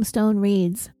a tombstone,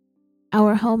 reads,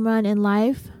 "Our home run in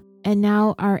life, and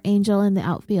now our angel in the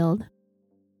outfield."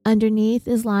 Underneath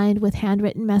is lined with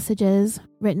handwritten messages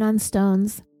written on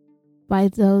stones by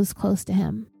those close to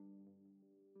him.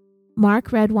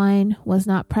 Mark Redwine was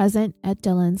not present at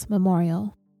Dylan's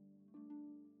memorial.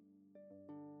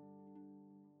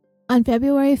 On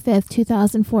February 5,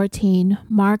 2014,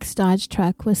 Mark's Dodge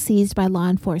truck was seized by law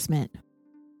enforcement.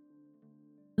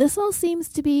 This all seems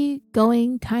to be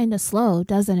going kind of slow,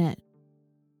 doesn't it?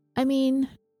 I mean,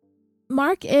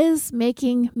 Mark is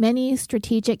making many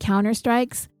strategic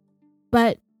counterstrikes,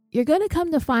 but you're going to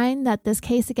come to find that this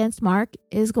case against Mark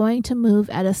is going to move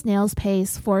at a snail's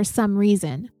pace for some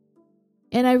reason.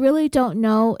 And I really don't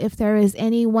know if there is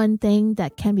any one thing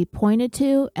that can be pointed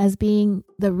to as being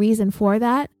the reason for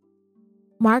that.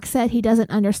 Mark said he doesn't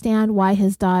understand why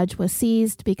his Dodge was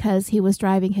seized because he was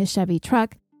driving his Chevy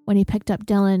truck when he picked up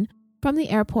Dylan from the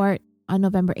airport on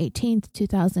November 18th,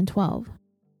 2012.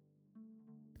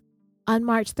 On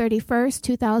March 31st,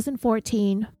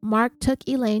 2014, Mark took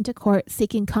Elaine to court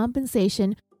seeking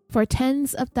compensation for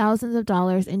tens of thousands of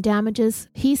dollars in damages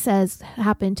he says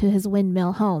happened to his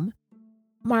windmill home.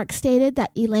 Mark stated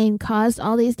that Elaine caused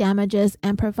all these damages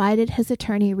and provided his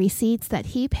attorney receipts that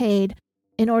he paid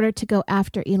in order to go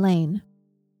after Elaine.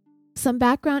 Some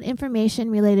background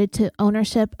information related to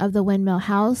ownership of the windmill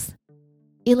house.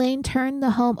 Elaine turned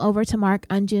the home over to Mark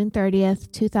on June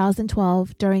 30th,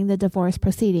 2012 during the divorce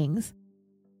proceedings.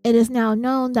 It is now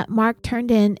known that Mark turned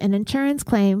in an insurance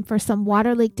claim for some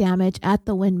water leak damage at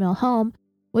the windmill home,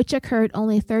 which occurred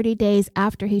only 30 days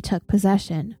after he took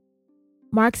possession.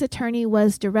 Mark's attorney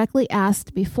was directly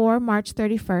asked before March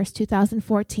 31st,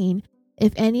 2014,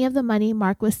 if any of the money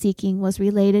Mark was seeking was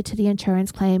related to the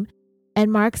insurance claim,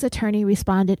 and Mark's attorney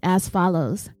responded as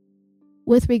follows.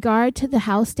 With regard to the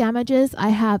house damages, I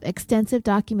have extensive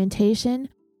documentation,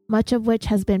 much of which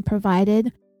has been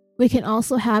provided. We can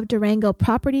also have Durango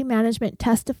Property Management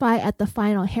testify at the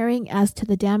final hearing as to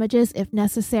the damages if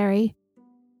necessary.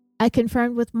 I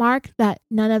confirmed with Mark that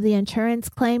none of the insurance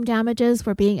claim damages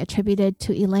were being attributed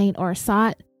to Elaine or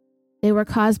Sot. They were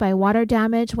caused by water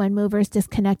damage when movers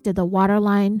disconnected the water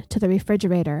line to the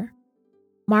refrigerator.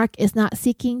 Mark is not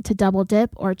seeking to double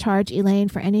dip or charge Elaine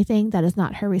for anything that is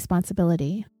not her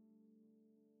responsibility.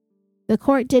 The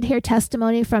court did hear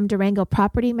testimony from Durango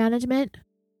Property Management.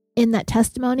 In that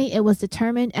testimony, it was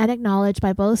determined and acknowledged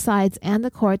by both sides and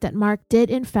the court that Mark did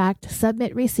in fact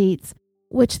submit receipts,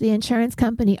 which the insurance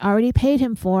company already paid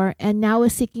him for and now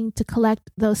is seeking to collect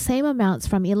those same amounts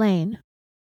from Elaine.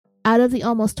 Out of the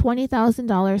almost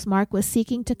 $20,000 Mark was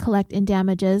seeking to collect in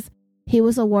damages, he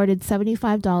was awarded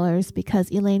 $75 because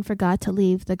Elaine forgot to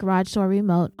leave the garage door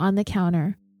remote on the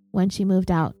counter when she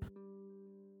moved out.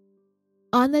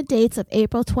 On the dates of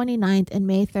April 29th and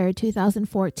May 3rd,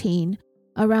 2014,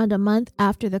 around a month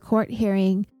after the court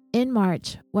hearing in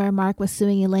March, where Mark was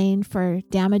suing Elaine for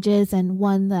damages and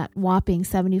won that whopping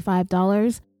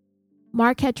 $75,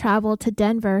 Mark had traveled to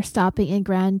Denver, stopping in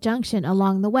Grand Junction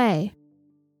along the way.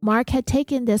 Mark had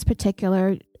taken this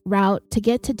particular route to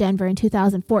get to Denver in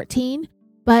 2014,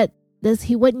 but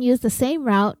he wouldn't use the same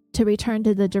route to return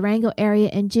to the Durango area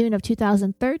in June of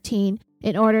 2013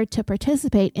 in order to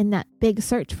participate in that big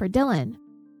search for Dylan.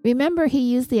 Remember, he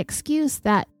used the excuse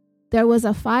that there was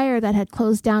a fire that had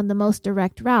closed down the most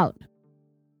direct route.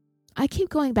 I keep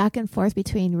going back and forth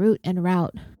between route and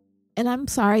route. And I'm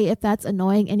sorry if that's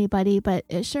annoying anybody, but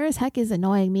it sure as heck is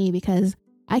annoying me because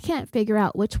I can't figure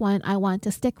out which one I want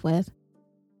to stick with.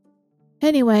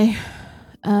 Anyway,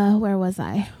 where was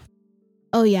I?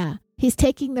 Oh yeah, he's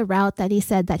taking the route that he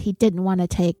said that he didn't want to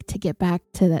take to get back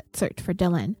to that search for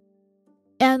Dylan.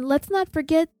 And let's not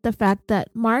forget the fact that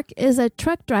Mark is a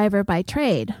truck driver by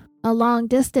trade. A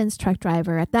long-distance truck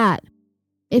driver at that.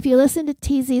 If you listen to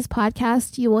TZ's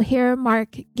podcast, you will hear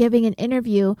Mark giving an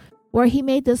interview where he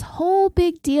made this whole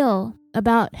big deal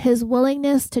about his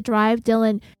willingness to drive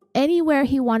Dylan anywhere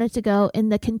he wanted to go in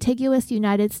the contiguous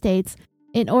United States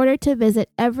in order to visit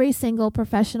every single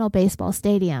professional baseball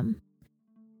stadium.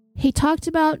 He talked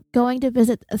about going to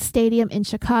visit a stadium in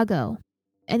Chicago,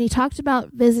 and he talked about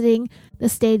visiting the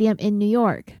stadium in New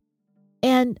York.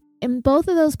 And in both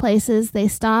of those places, they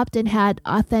stopped and had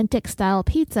authentic style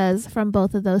pizzas from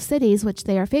both of those cities, which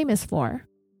they are famous for.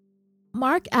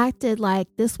 Mark acted like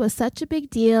this was such a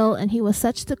big deal and he was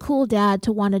such the cool dad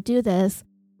to want to do this,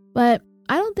 but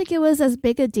I don't think it was as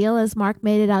big a deal as Mark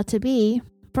made it out to be.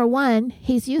 For one,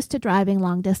 he's used to driving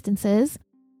long distances.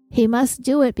 He must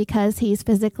do it because he's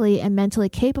physically and mentally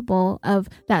capable of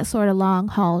that sort of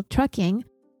long-haul trucking.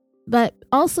 But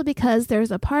also because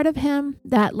there's a part of him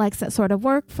that likes that sort of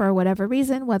work for whatever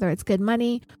reason, whether it's good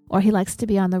money or he likes to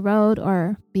be on the road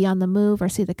or be on the move or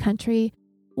see the country,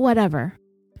 whatever.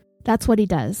 That's what he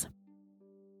does.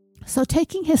 So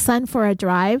taking his son for a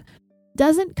drive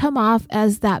doesn't come off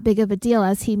as that big of a deal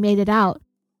as he made it out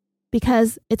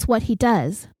because it's what he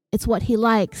does. It's what he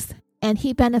likes, and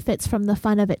he benefits from the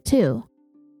fun of it too.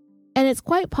 And it's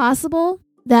quite possible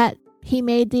that he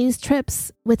made these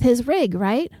trips with his rig,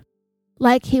 right?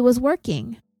 Like he was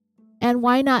working. And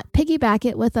why not piggyback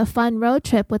it with a fun road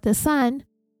trip with his son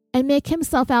and make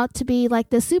himself out to be like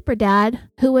the super dad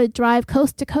who would drive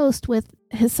coast to coast with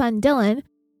his son Dylan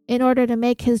in order to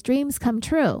make his dreams come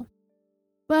true.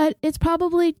 But it's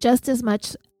probably just as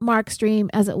much Mark's dream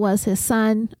as it was his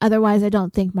son. Otherwise, I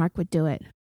don't think Mark would do it.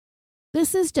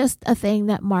 This is just a thing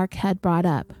that Mark had brought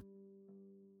up.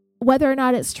 Whether or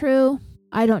not it's true,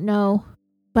 I don't know.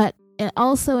 But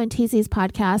also in TZ's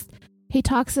podcast, he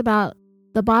talks about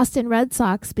the Boston Red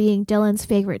Sox being Dylan's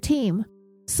favorite team.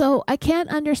 So I can't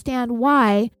understand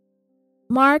why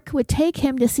Mark would take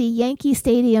him to see Yankee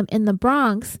Stadium in the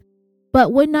Bronx,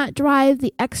 but would not drive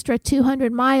the extra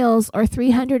 200 miles or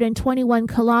 321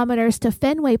 kilometers to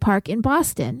Fenway Park in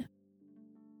Boston.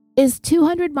 Is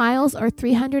 200 miles or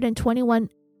 321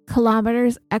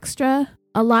 kilometers extra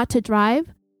a lot to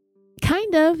drive?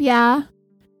 Kind of, yeah.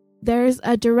 There's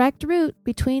a direct route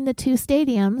between the two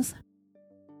stadiums.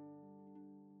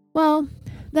 Well,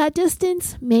 that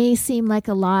distance may seem like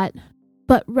a lot,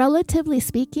 but relatively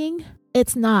speaking,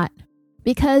 it's not.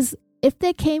 Because if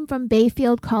they came from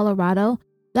Bayfield, Colorado,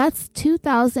 that's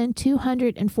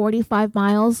 2,245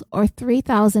 miles or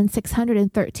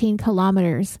 3,613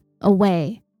 kilometers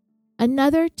away.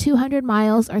 Another 200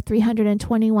 miles or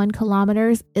 321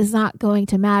 kilometers is not going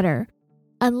to matter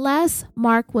unless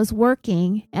Mark was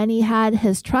working and he had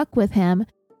his truck with him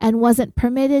and wasn't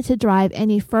permitted to drive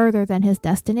any further than his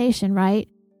destination, right?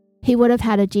 He would have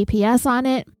had a GPS on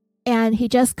it, and he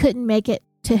just couldn't make it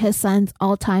to his son's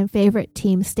all-time favorite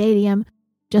team stadium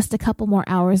just a couple more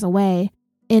hours away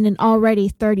in an already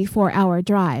 34-hour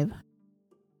drive.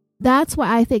 That's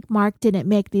why I think Mark didn't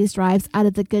make these drives out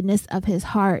of the goodness of his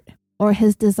heart or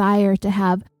his desire to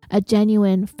have a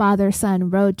genuine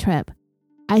father-son road trip.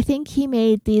 I think he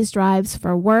made these drives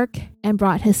for work and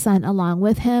brought his son along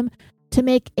with him to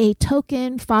make a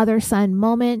token father-son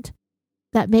moment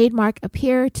that made Mark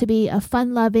appear to be a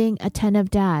fun-loving, attentive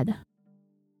dad.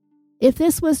 If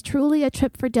this was truly a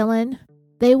trip for Dylan,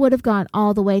 they would have gone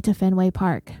all the way to Fenway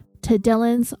Park, to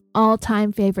Dylan's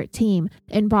all-time favorite team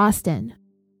in Boston.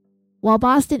 While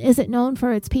Boston isn't known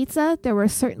for its pizza, there were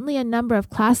certainly a number of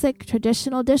classic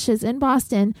traditional dishes in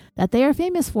Boston that they are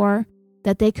famous for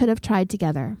that they could have tried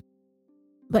together.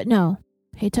 But no,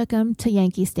 he took him to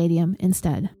Yankee Stadium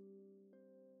instead.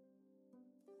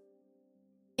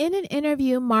 In an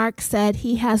interview, Mark said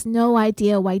he has no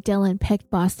idea why Dylan picked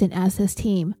Boston as his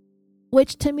team,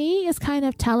 which to me is kind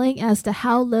of telling as to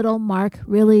how little Mark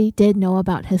really did know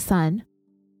about his son.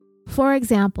 For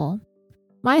example,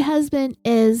 my husband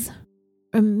is,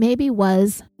 or maybe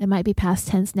was, it might be past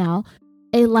tense now,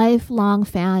 a lifelong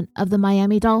fan of the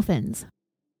Miami Dolphins.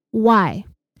 Why?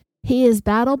 He is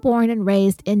battle-born and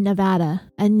raised in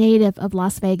Nevada, a native of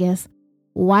Las Vegas.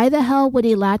 Why the hell would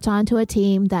he latch onto a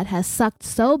team that has sucked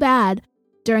so bad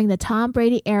during the Tom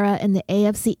Brady era in the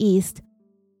AFC East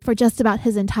for just about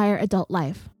his entire adult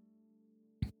life?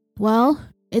 Well,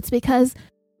 it's because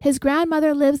his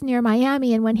grandmother lives near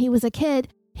Miami, and when he was a kid,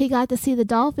 he got to see the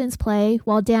Dolphins play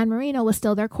while Dan Marino was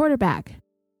still their quarterback.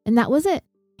 And that was it.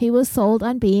 He was sold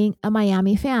on being a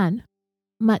Miami fan,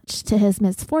 much to his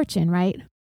misfortune, right?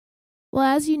 Well,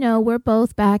 as you know, we're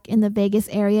both back in the Vegas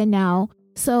area now,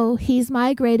 so he's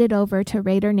migrated over to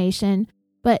Raider Nation,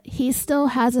 but he still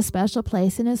has a special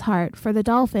place in his heart for the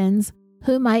Dolphins,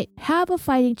 who might have a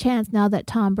fighting chance now that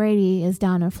Tom Brady is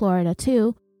down in Florida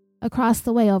too, across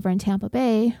the way over in Tampa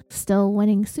Bay, still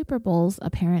winning Super Bowls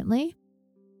apparently.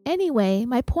 Anyway,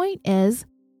 my point is,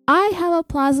 I have a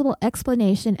plausible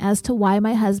explanation as to why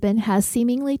my husband has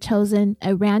seemingly chosen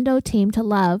a rando team to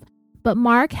love, but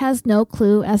Mark has no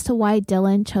clue as to why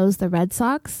Dylan chose the Red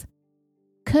Sox.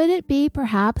 Could it be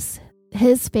perhaps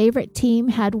his favorite team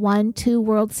had won 2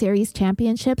 World Series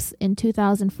championships in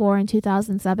 2004 and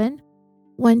 2007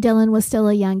 when Dylan was still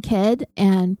a young kid,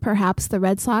 and perhaps the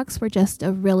Red Sox were just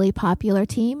a really popular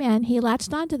team and he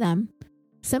latched onto them?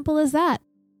 Simple as that.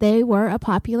 They were a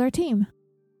popular team.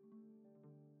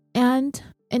 And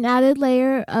an added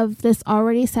layer of this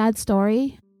already sad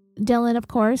story, Dylan, of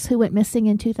course, who went missing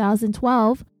in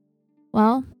 2012,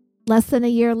 well, less than a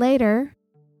year later,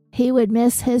 he would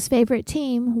miss his favorite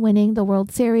team winning the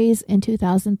World Series in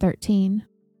 2013.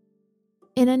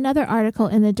 In another article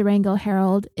in the Durango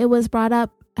Herald, it was brought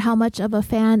up how much of a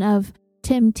fan of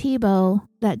Tim Tebow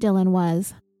that Dylan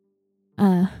was.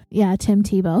 Tim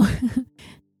Tebow.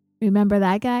 Remember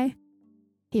that guy?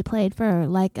 He played for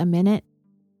like a minute.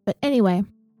 But anyway,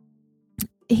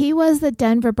 he was the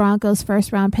Denver Broncos'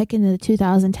 first-round pick in the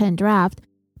 2010 draft.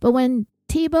 But when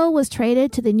Tebow was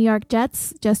traded to the New York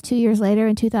Jets just 2 years later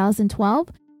in 2012,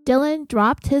 Dylan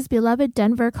dropped his beloved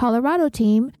Denver, Colorado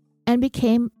team and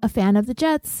became a fan of the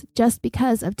Jets just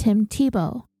because of Tim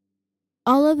Tebow.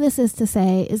 All of this is to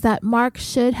say is that Mark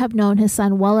should have known his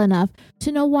son well enough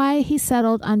to know why he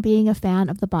settled on being a fan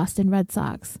of the Boston Red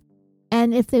Sox.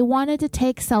 And if they wanted to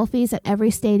take selfies at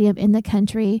every stadium in the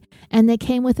country and they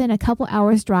came within a couple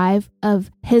hours drive of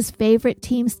his favorite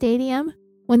team stadium,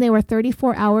 when they were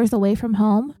 34 hours away from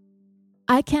home?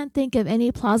 I can't think of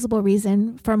any plausible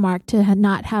reason for Mark to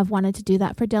not have wanted to do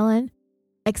that for Dylan,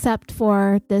 except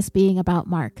for this being about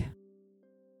Mark.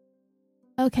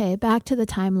 Okay, back to the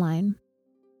timeline.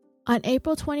 On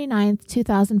April 29,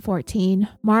 2014,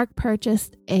 Mark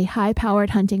purchased a high-powered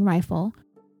hunting rifle.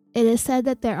 It is said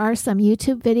that there are some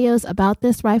YouTube videos about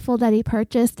this rifle that he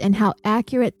purchased and how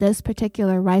accurate this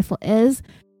particular rifle is,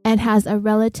 and has a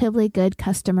relatively good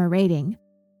customer rating.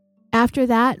 After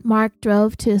that, Mark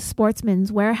drove to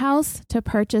Sportsman's Warehouse to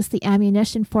purchase the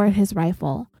ammunition for his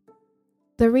rifle.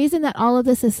 The reason that all of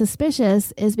this is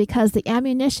suspicious is because the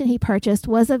ammunition he purchased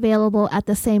was available at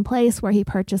the same place where he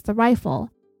purchased the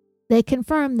rifle. They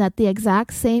confirmed that the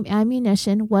exact same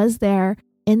ammunition was there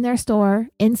in their store,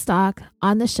 in stock,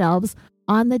 on the shelves,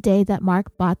 on the day that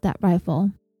Mark bought that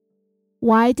rifle.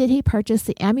 Why did he purchase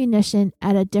the ammunition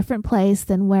at a different place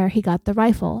than where he got the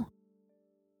rifle?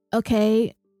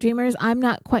 Okay, dreamers, I'm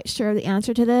not quite sure of the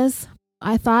answer to this.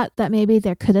 I thought that maybe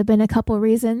there could have been a couple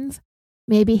reasons.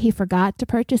 Maybe he forgot to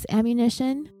purchase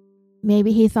ammunition.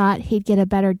 Maybe he thought he'd get a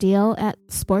better deal at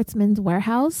Sportsman's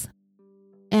Warehouse.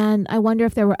 And I wonder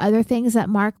if there were other things that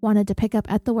Mark wanted to pick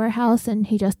up at the warehouse and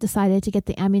he just decided to get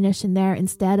the ammunition there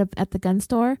instead of at the gun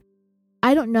store.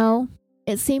 I don't know.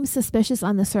 It seems suspicious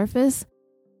on the surface,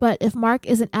 but if Mark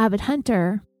is an avid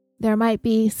hunter, there might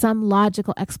be some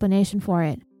logical explanation for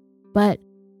it. But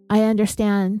I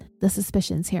understand the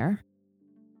suspicions here.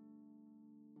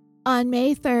 On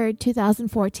May 3rd,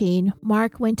 2014,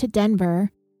 Mark went to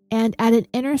Denver, and at an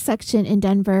intersection in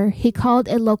Denver, he called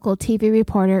a local TV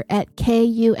reporter at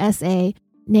KUSA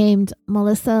named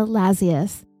Melissa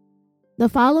Lazius. The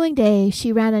following day,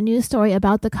 she ran a news story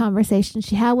about the conversation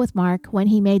she had with Mark when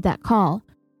he made that call.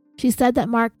 She said that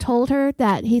Mark told her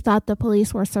that he thought the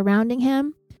police were surrounding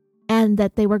him and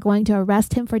that they were going to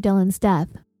arrest him for Dylan's death.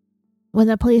 When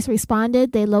the police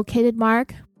responded, they located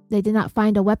Mark. They did not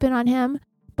find a weapon on him,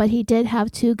 but he did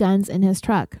have 2 guns in his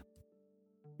truck.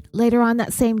 Later on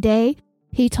that same day,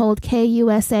 he told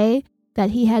KUSA that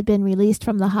he had been released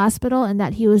from the hospital and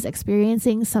that he was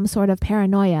experiencing some sort of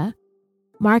paranoia.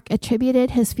 Mark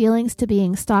attributed his feelings to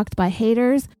being stalked by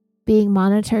haters, being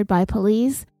monitored by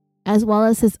police, as well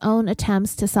as his own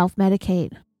attempts to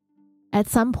self-medicate. At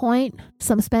some point,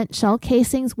 some spent shell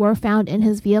casings were found in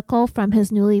his vehicle from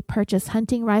his newly purchased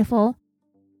hunting rifle.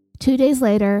 2 days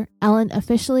later, Ellen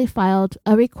officially filed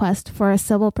a request for a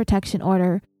civil protection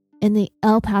order in the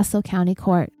El Paso County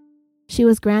Court. She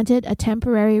was granted a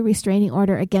temporary restraining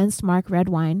order against Mark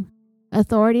Redwine.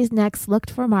 Authorities next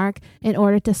looked for Mark in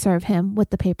order to serve him with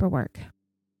the paperwork.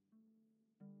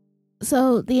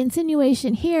 So the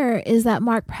insinuation here is that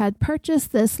Mark had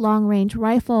purchased this long-range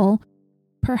rifle,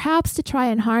 perhaps to try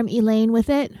and harm Elaine with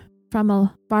it from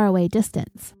a faraway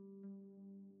distance.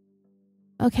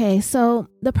 Okay, so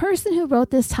the person who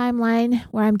wrote this timeline,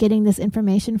 where I'm getting this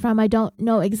information from, I don't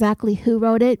know exactly who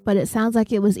wrote it, but it sounds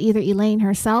like it was either Elaine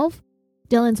herself,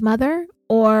 Dylan's mother,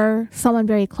 or someone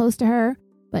very close to her.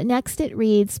 But next it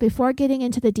reads, before getting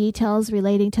into the details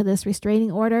relating to this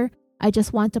restraining order, I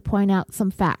just want to point out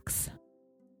some facts.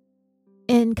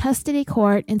 In custody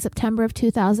court in September of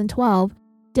 2012,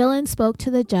 Dylan spoke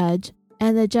to the judge,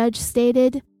 and the judge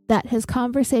stated that his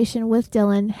conversation with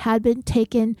Dylan had been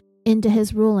taken into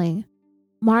his ruling.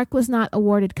 Mark was not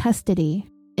awarded custody.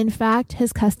 In fact,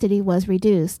 his custody was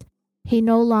reduced. He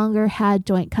no longer had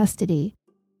joint custody.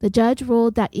 The judge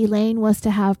ruled that Elaine was to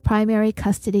have primary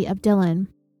custody of Dylan.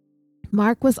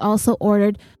 Mark was also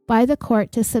ordered by the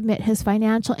court to submit his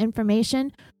financial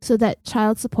information so that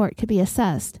child support could be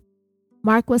assessed.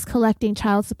 Mark was collecting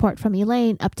child support from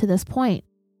Elaine up to this point,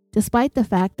 despite the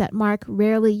fact that Mark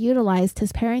rarely utilized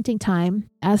his parenting time,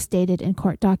 as stated in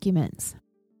court documents.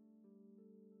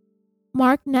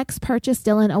 Mark next purchased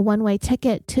Dylan a one-way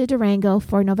ticket to Durango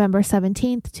for November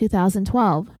 17,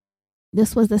 2012.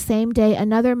 This was the same day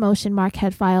another motion Mark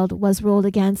had filed was ruled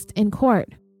against in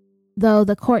court, though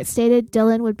the court stated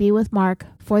Dylan would be with Mark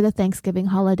for the Thanksgiving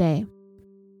holiday.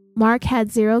 Mark had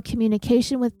zero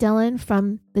communication with Dylan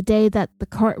from the day that the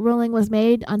court ruling was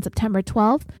made on September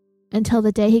 12th until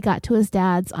the day he got to his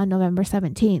dad's on November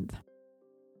 17th.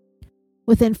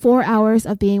 Within 4 hours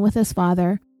of being with his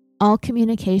father, all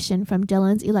communication from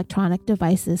Dylan's electronic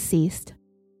devices ceased.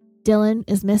 Dylan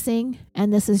is missing,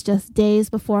 and this is just days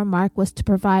before Mark was to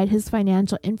provide his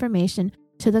financial information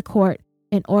to the court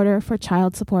in order for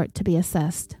child support to be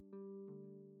assessed.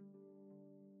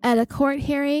 At a court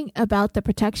hearing about the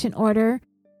protection order,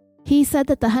 he said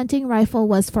that the hunting rifle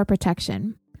was for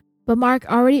protection. But Mark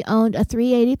already owned a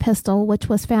 .380 pistol, which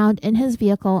was found in his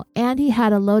vehicle, and he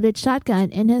had a loaded shotgun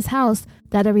in his house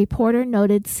that a reporter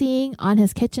noted seeing on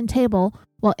his kitchen table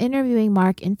while interviewing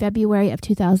Mark in February of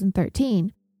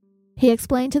 2013. He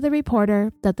explained to the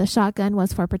reporter that the shotgun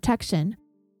was for protection.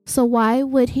 So why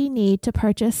would he need to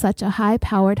purchase such a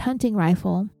high-powered hunting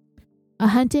rifle? A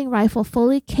hunting rifle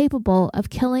fully capable of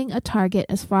killing a target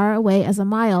as far away as a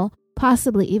mile,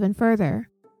 possibly even further.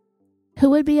 Who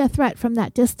would be a threat from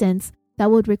that distance that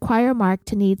would require Mark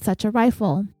to need such a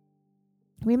rifle?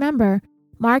 Remember,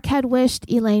 Mark had wished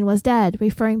Elaine was dead,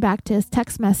 referring back to his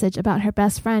text message about her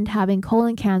best friend having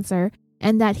colon cancer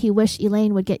and that he wished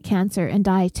Elaine would get cancer and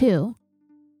die too.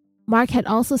 Mark had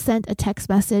also sent a text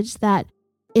message that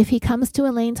if he comes to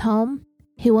Elaine's home,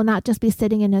 he will not just be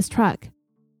sitting in his truck.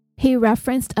 He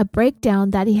referenced a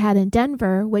breakdown that he had in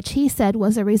Denver, which he said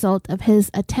was a result of his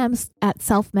attempts at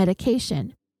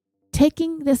self-medication.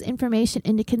 Taking this information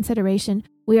into consideration,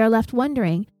 we are left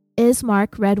wondering, is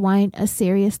Mark Redwine a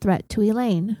serious threat to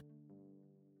Elaine?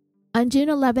 On June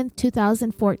 11,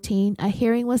 2014, a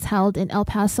hearing was held in El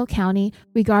Paso County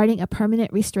regarding a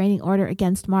permanent restraining order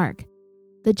against Mark.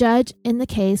 The judge in the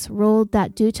case ruled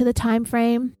that due to the time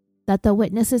frame, that the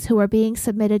witnesses who were being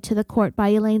submitted to the court by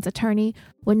Elaine's attorney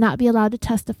would not be allowed to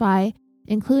testify,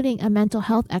 including a mental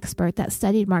health expert that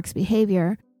studied Mark's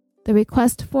behavior. The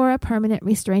request for a permanent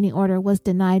restraining order was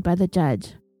denied by the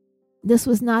judge. This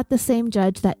was not the same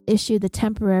judge that issued the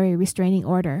temporary restraining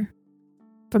order.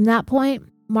 From that point,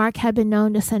 Mark had been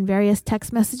known to send various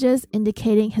text messages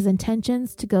indicating his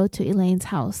intentions to go to Elaine's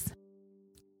house.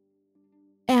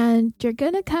 And you're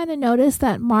going to kind of notice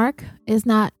that Mark is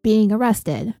not being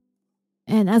arrested.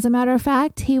 And as a matter of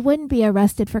fact, he wouldn't be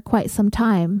arrested for quite some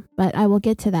time, but I will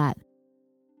get to that.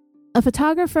 A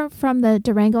photographer from the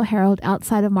Durango Herald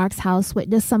outside of Mark's house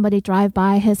witnessed somebody drive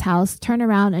by his house, turn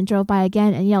around and drove by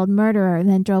again and yelled murderer and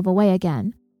then drove away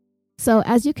again. So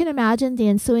as you can imagine, the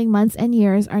ensuing months and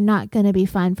years are not going to be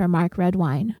fun for Mark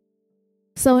Redwine.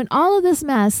 So in all of this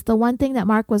mess, the one thing that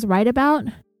Mark was right about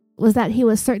was that he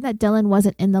was certain that Dylan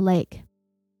wasn't in the lake.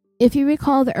 If you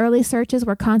recall, the early searches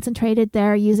were concentrated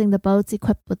there using the boats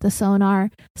equipped with the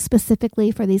sonar,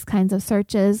 specifically for these kinds of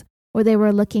searches, where they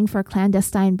were looking for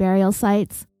clandestine burial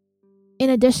sites. In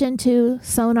addition to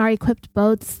sonar-equipped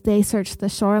boats, they searched the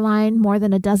shoreline more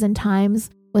than a dozen times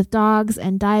with dogs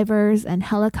and divers and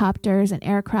helicopters and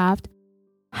aircraft.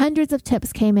 Hundreds of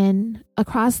tips came in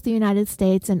across the United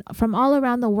States and from all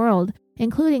around the world,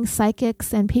 including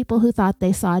psychics and people who thought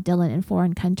they saw Dylan in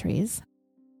foreign countries.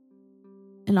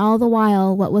 And all the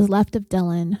while, what was left of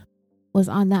Dylan was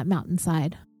on that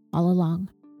mountainside all along.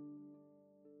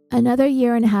 Another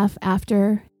year and a half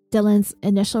after Dylan's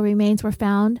initial remains were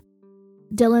found,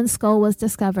 Dylan's skull was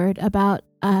discovered about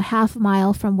a half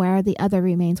mile from where the other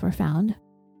remains were found.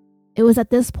 It was at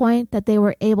this point that they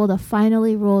were able to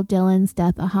finally rule Dylan's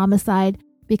death a homicide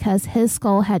because his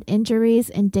skull had injuries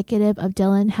indicative of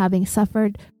Dylan having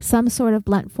suffered some sort of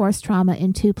blunt force trauma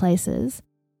in two places.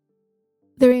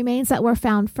 The remains that were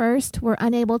found first were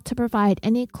unable to provide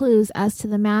any clues as to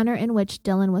the manner in which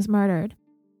Dylan was murdered,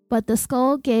 but the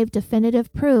skull gave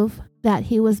definitive proof that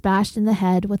he was bashed in the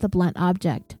head with a blunt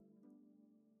object.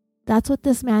 That's what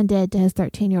this man did to his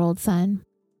 13-year-old son.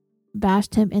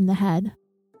 Bashed him in the head.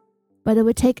 But it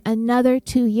would take another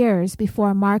 2 years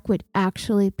before Mark would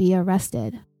actually be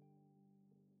arrested.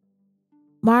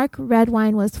 Mark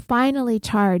Redwine was finally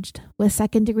charged with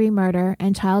second-degree murder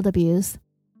and child abuse,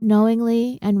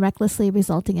 knowingly and recklessly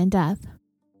resulting in death.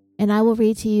 And I will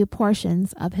read to you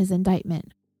portions of his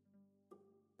indictment.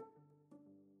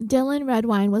 Dylan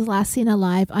Redwine was last seen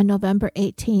alive on November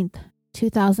 18th,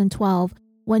 2012,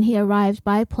 when he arrived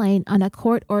by plane on a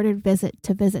court-ordered visit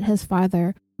to visit his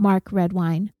father, Mark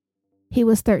Redwine. He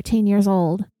was 13 years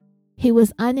old. He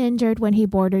was uninjured when he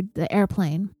boarded the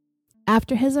airplane.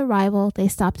 After his arrival, they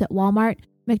stopped at Walmart,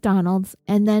 McDonald's,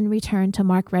 and then returned to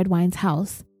Mark Redwine's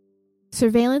house.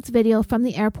 Surveillance video from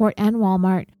the airport and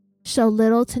Walmart show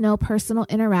little to no personal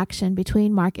interaction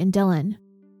between Mark and Dylan.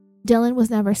 Dylan was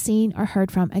never seen or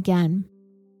heard from again.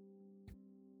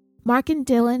 Mark and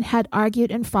Dylan had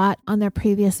argued and fought on their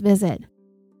previous visit.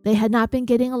 They had not been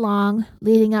getting along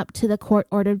leading up to the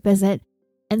court-ordered visit,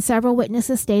 and several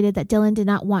witnesses stated that Dylan did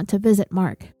not want to visit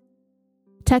Mark.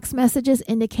 Text messages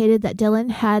indicated that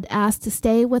Dylan had asked to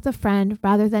stay with a friend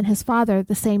rather than his father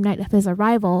the same night of his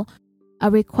arrival, a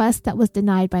request that was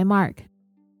denied by Mark.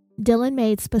 Dylan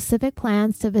made specific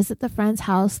plans to visit the friend's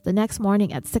house the next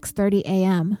morning at 6:30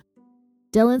 a.m.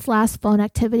 Dylan's last phone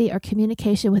activity or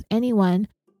communication with anyone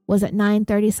was at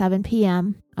 9:37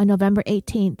 p.m. on November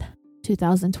 18th,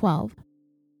 2012.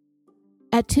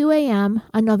 At 2 a.m.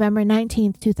 on November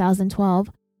 19th,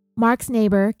 2012, Mark's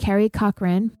neighbor, Carrie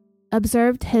Cochran,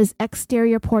 observed his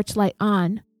exterior porch light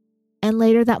on, and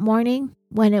later that morning,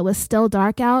 when it was still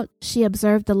dark out, she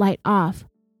observed the light off.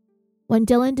 When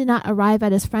Dylan did not arrive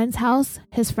at his friend's house,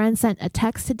 his friend sent a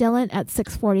text to Dylan at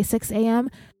 6:46 a.m.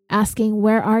 asking,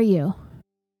 "Where are you?"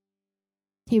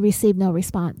 He received no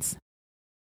response.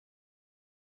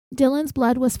 Dylan's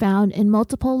blood was found in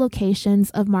multiple locations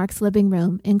of Mark's living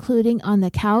room, including on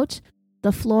the couch,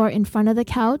 the floor in front of the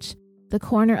couch, the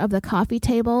corner of the coffee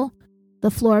table,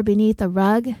 the floor beneath a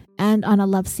rug, and on a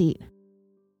love seat.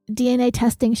 DNA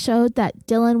testing showed that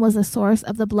Dylan was a source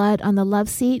of the blood on the love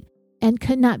seat and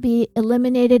could not be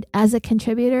eliminated as a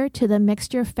contributor to the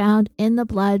mixture found in the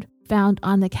blood found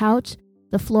on the couch,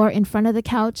 the floor in front of the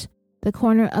couch, the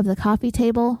corner of the coffee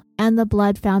table, and the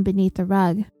blood found beneath the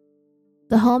rug.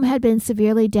 The home had been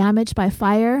severely damaged by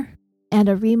fire, and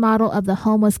a remodel of the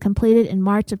home was completed in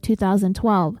March of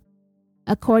 2012.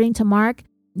 According to Mark,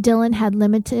 Dylan had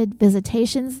limited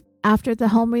visitations after the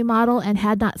home remodel and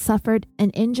had not suffered an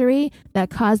injury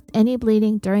that caused any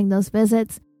bleeding during those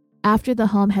visits after the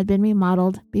home had been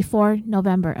remodeled before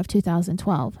November of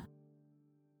 2012.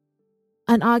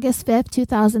 On August 5,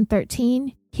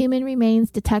 2013, human remains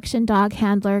detection dog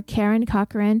handler Karen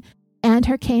Cochran and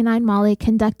her canine Molly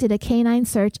conducted a canine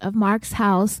search of Mark's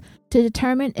house to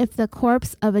determine if the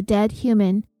corpse of a dead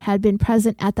human had been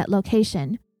present at that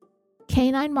location.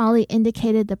 Canine Molly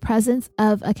indicated the presence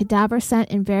of a cadaver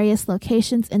scent in various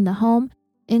locations in the home,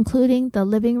 including the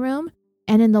living room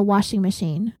and in the washing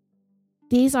machine.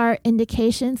 These are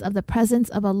indications of the presence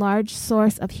of a large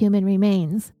source of human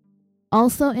remains.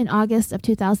 Also in August of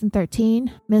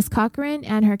 2013, Ms. Cochran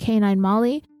and her canine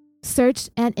Molly searched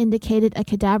and indicated a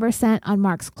cadaver scent on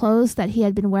Mark's clothes that he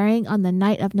had been wearing on the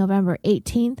night of November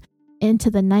 18th into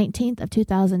the 19th of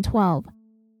 2012.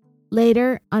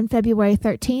 Later, on February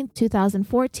 13th,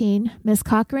 2014, Ms.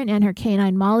 Cochran and her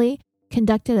canine Molly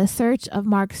conducted a search of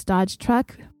Mark's Dodge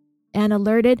truck and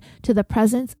alerted to the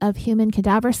presence of human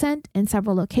cadaver scent in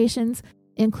several locations,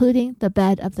 including the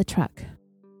bed of the truck.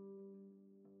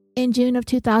 In June of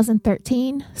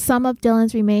 2013, some of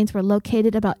Dylan's remains were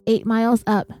located about 8 miles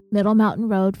up Middle Mountain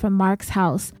Road from Mark's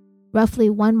house, roughly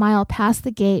 1 mile past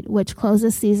the gate, which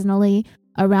closes seasonally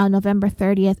around November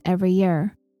 30th every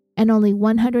year, and only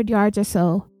 100 yards or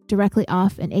so directly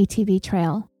off an ATV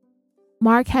trail.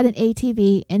 Mark had an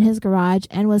ATV in his garage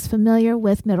and was familiar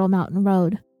with Middle Mountain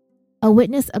Road. A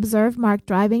witness observed Mark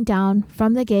driving down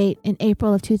from the gate in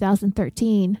April of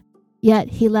 2013. Yet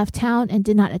he left town and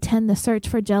did not attend the search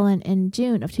for Dylan in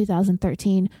June of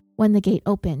 2013 when the gate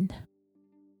opened.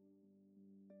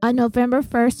 On November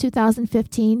 1st,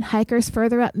 2015, hikers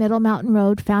further up Middle Mountain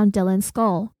Road found Dylan's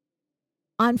skull.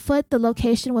 On foot, the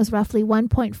location was roughly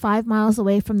 1.5 miles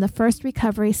away from the first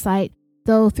recovery site,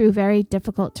 though through very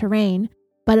difficult terrain,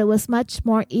 but it was much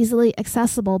more easily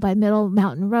accessible by Middle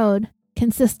Mountain Road,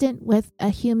 consistent with a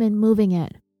human moving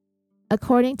it.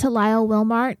 According to Lyle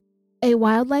Wilmart, a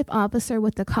wildlife officer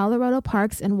with the Colorado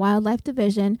Parks and Wildlife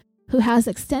Division who has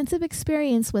extensive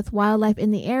experience with wildlife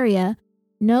in the area,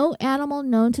 no animal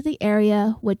known to the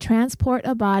area would transport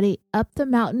a body up the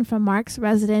mountain from Mark's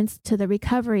residence to the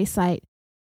recovery site.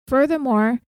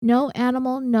 Furthermore, no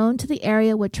animal known to the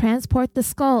area would transport the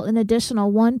skull an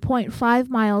additional 1.5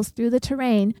 miles through the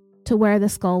terrain to where the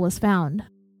skull was found.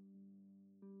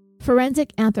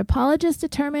 Forensic anthropologists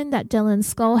determined that Dylan's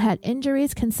skull had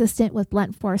injuries consistent with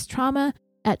blunt force trauma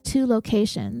at 2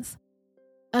 locations.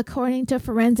 According to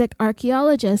forensic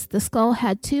archaeologists, the skull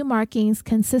had 2 markings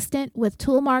consistent with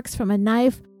tool marks from a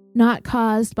knife not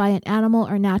caused by an animal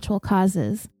or natural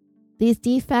causes. These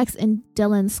defects in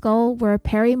Dylan's skull were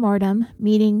perimortem,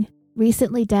 meaning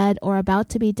recently dead or about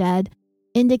to be dead,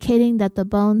 indicating that the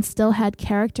bone still had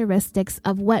characteristics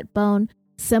of wet bone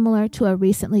similar to a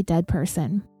recently dead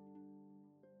person.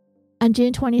 On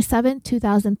June 27,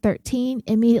 2013,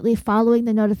 immediately following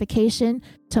the notification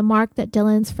to Mark that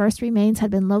Dylan's first remains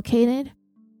had been located,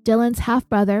 Dylan's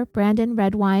half-brother, Brandon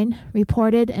Redwine,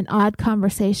 reported an odd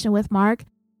conversation with Mark.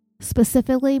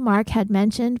 Specifically, Mark had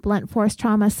mentioned blunt force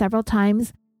trauma several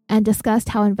times and discussed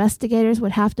how investigators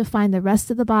would have to find the rest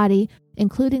of the body,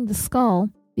 including the skull,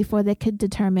 before they could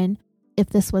determine if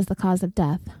this was the cause of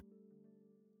death.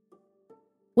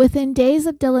 Within days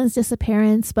of Dylan's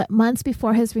disappearance, but months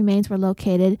before his remains were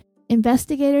located,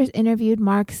 investigators interviewed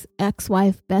Mark's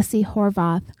ex-wife, Bessie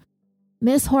Horvath.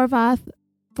 Ms. Horvath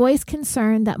voiced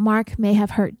concern that Mark may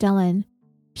have hurt Dylan.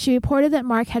 She reported that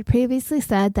Mark had previously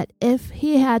said that if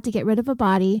he had to get rid of a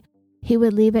body, he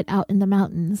would leave it out in the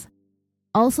mountains.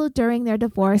 Also, during their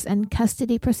divorce and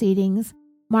custody proceedings,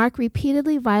 Mark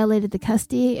repeatedly violated the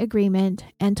custody agreement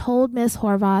and told Ms.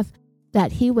 Horvath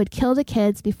that he would kill the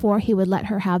kids before he would let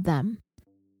her have them.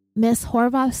 Miss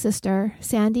Horvath's sister,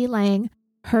 Sandy Lang,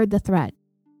 heard the threat.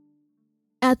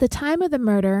 At the time of the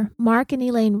murder, Mark and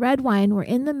Elaine Redwine were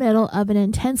in the middle of an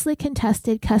intensely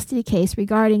contested custody case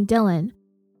regarding Dylan.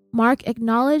 Mark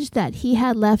acknowledged that he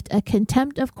had left a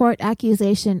contempt of court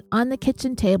accusation on the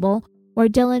kitchen table where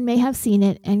Dylan may have seen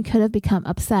it and could have become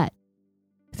upset.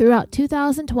 Throughout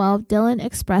 2012, Dylan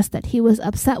expressed that he was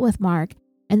upset with Mark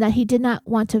and that he did not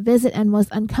want to visit and was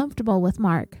uncomfortable with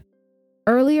Mark.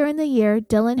 Earlier in the year,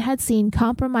 Dylan had seen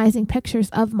compromising pictures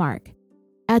of Mark.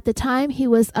 At the time, he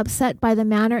was upset by the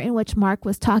manner in which Mark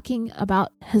was talking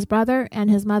about his brother and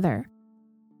his mother.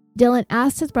 Dylan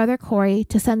asked his brother Corey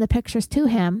to send the pictures to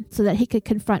him so that he could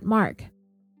confront Mark.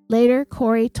 Later,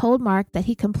 Corey told Mark that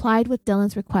he complied with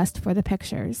Dylan's request for the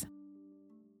pictures.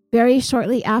 Very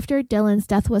shortly after Dylan's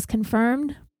death was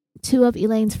confirmed, two of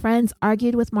Elaine's friends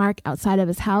argued with Mark outside of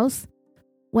his house.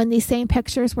 When these same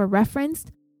pictures were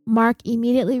referenced, Mark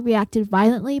immediately reacted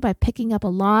violently by picking up a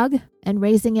log and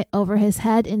raising it over his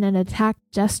head in an attack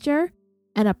gesture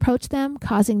and approached them,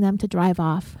 causing them to drive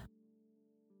off.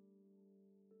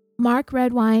 Mark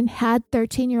Redwine had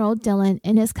 13-year-old Dylan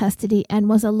in his custody and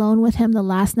was alone with him the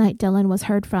last night Dylan was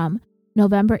heard from,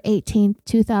 November 18,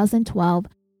 2012,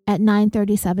 at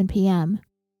 9:37 p.m.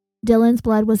 Dylan's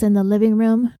blood was in the living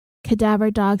room.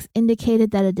 Cadaver dogs indicated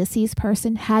that a deceased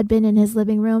person had been in his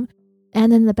living room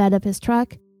and in the bed of his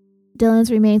truck.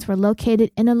 Dylan's remains were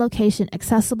located in a location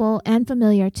accessible and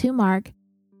familiar to Mark,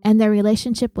 and their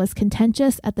relationship was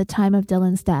contentious at the time of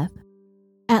Dylan's death.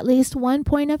 At least one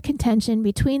point of contention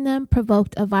between them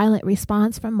provoked a violent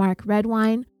response from Mark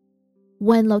Redwine.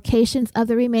 When locations of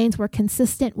the remains were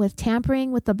consistent with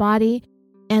tampering with the body,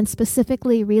 and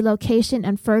specifically relocation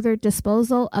and further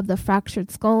disposal of the fractured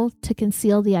skull to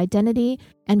conceal the identity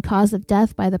and cause of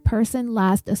death by the person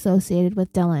last associated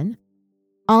with Dylan.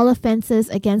 All offenses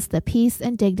against the peace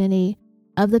and dignity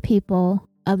of the people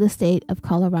of the state of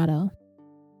Colorado.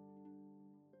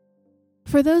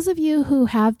 For those of you who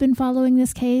have been following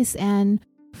this case, and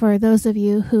for those of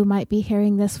you who might be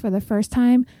hearing this for the first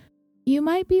time, you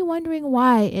might be wondering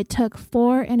why it took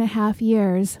 4.5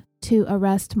 years to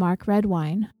arrest Mark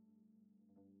Redwine.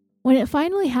 When it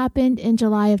finally happened in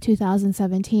July of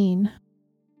 2017,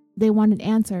 they wanted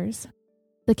answers.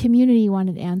 The community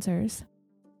wanted answers.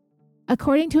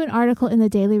 According to an article in the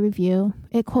Daily Review,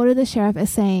 it quoted the sheriff as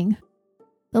saying,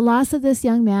 "The loss of this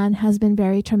young man has been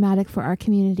very traumatic for our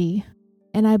community,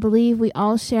 and I believe we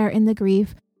all share in the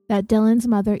grief that Dylan's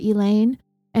mother, Elaine,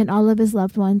 and all of his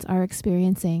loved ones are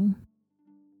experiencing."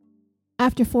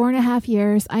 After 4.5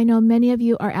 years, I know many of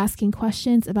you are asking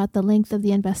questions about the length of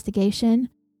the investigation,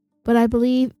 but I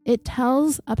believe it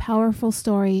tells a powerful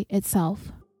story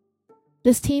itself.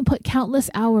 This team put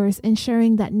countless hours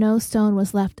ensuring that no stone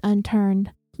was left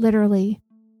unturned, literally,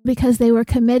 because they were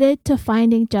committed to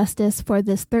finding justice for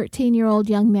this 13-year-old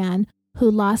young man who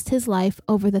lost his life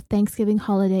over the Thanksgiving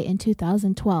holiday in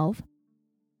 2012.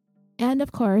 And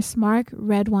of course, Mark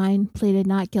Redwine pleaded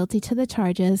not guilty to the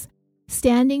charges,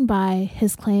 standing by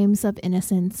his claims of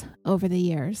innocence over the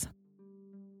years.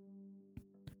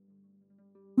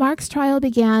 Mark's trial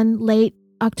began late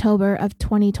October of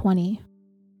 2020.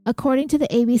 According to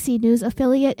the ABC News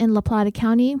affiliate in La Plata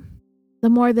County, the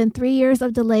more than 3 years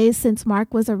of delays since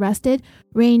Mark was arrested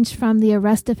ranged from the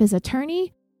arrest of his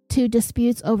attorney to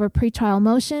disputes over pretrial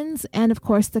motions and, of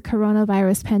course, the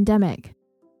coronavirus pandemic.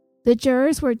 The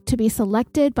jurors were to be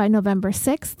selected by November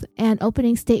 6th and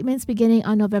opening statements beginning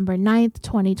on November 9th,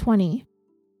 2020.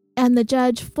 And the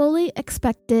judge fully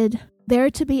expected there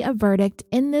to be a verdict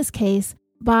in this case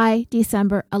by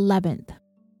December 11th.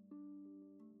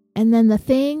 And then the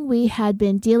thing we had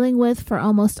been dealing with for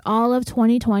almost all of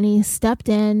 2020 stepped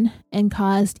in and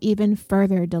caused even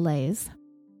further delays.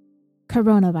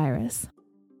 Coronavirus.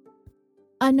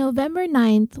 On November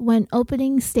 9th, when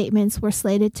opening statements were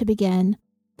slated to begin,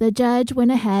 the judge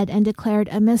went ahead and declared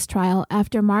a mistrial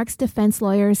after Mark's defense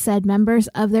lawyers said members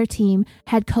of their team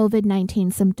had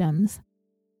COVID-19 symptoms.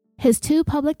 His two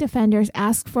public defenders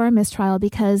asked for a mistrial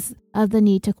because of the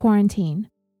need to quarantine.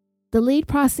 The lead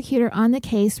prosecutor on the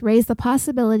case raised the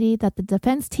possibility that the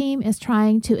defense team is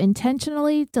trying to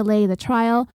intentionally delay the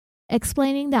trial,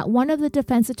 explaining that one of the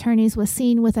defense attorneys was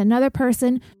seen with another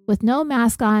person with no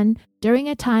mask on during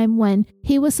a time when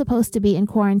he was supposed to be in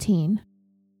quarantine.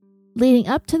 Leading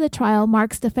up to the trial,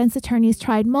 Mark's defense attorneys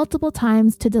tried multiple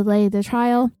times to delay the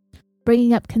trial,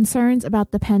 bringing up concerns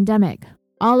about the pandemic,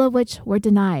 all of which were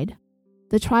denied.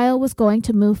 The trial was going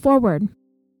to move forward.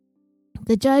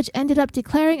 The judge ended up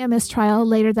declaring a mistrial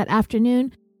later that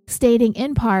afternoon, stating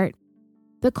in part,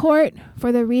 "The court,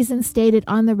 for the reasons stated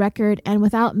on the record and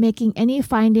without making any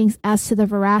findings as to the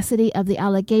veracity of the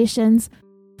allegations,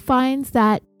 finds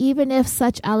that even if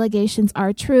such allegations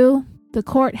are true, the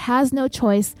court has no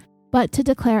choice but to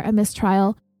declare a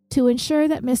mistrial to ensure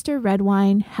that Mr.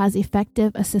 Redwine has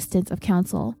effective assistance of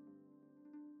counsel.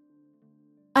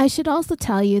 I should also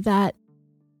tell you that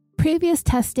previous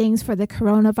testings for the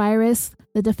coronavirus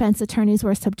the defense attorneys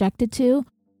were subjected to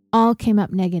all came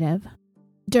up negative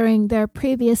during their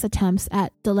previous attempts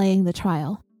at delaying the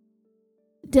trial.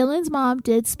 Dylan's mom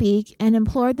did speak and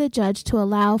implored the judge to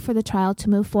allow for the trial to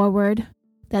move forward,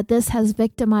 that this has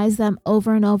victimized them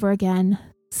over and over again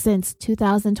since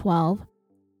 2012,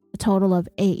 a total of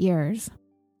 8 years.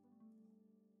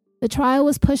 The trial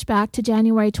was pushed back to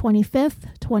January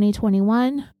 25th,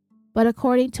 2021, but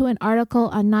according to an article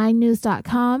on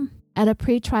 9news.com, at a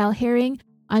pretrial hearing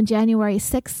on January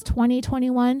 6,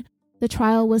 2021, the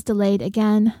trial was delayed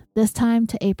again, this time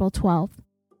to April 12th.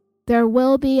 There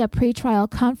will be a pretrial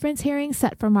conference hearing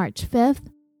set for March 5th.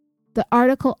 The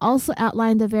article also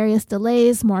outlined the various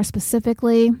delays more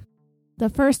specifically. The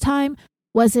first time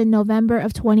was in November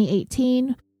of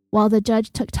 2018, while the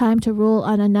judge took time to rule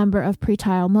on a number of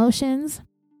pretrial motions.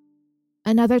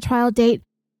 Another trial date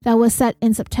that was set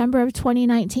in September of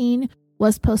 2019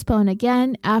 was postponed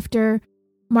again after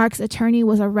Mark's attorney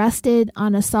was arrested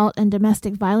on assault and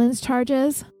domestic violence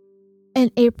charges.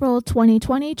 An April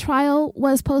 2020 trial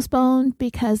was postponed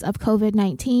because of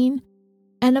COVID-19.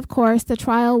 And of course, the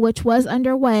trial, which was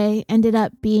underway, ended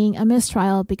up being a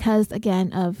mistrial because,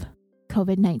 again, of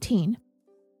COVID-19.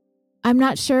 I'm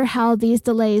not sure how these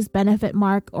delays benefit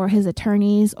Mark or his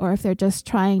attorneys, or if they're just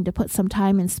trying to put some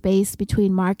time and space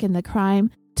between Mark and the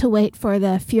crime to wait for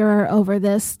the furor over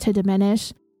this to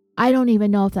diminish. I don't even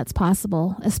know if that's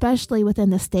possible, especially within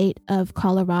the state of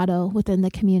Colorado, within the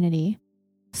community.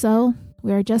 So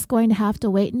we're just going to have to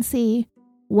wait and see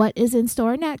what is in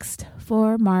store next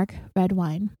for Mark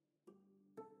Redwine.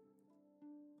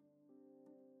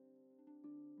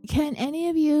 Can any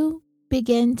of you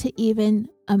begin to even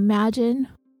imagine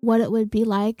what it would be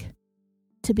like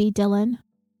to be Dylan?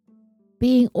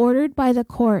 Being ordered by the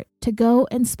court to go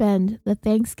and spend the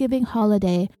Thanksgiving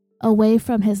holiday away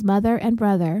from his mother and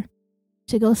brother,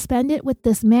 to go spend it with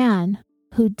this man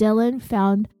who Dylan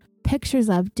found pictures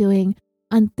of doing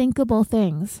unthinkable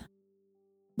things.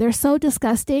 They're so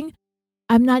disgusting,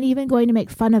 I'm not even going to make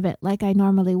fun of it like I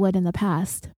normally would in the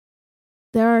past.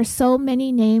 There are so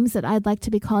many names that I'd like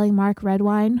to be calling Mark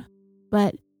Redwine,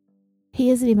 but he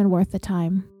isn't even worth the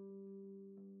time.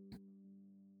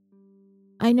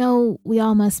 I know we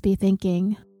all must be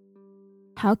thinking,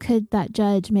 how could that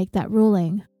judge make that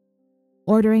ruling,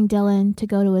 ordering Dylan to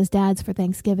go to his dad's for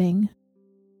Thanksgiving?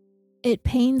 It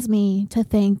pains me to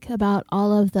think about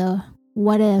all of the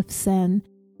what ifs and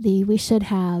the we should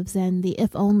haves and the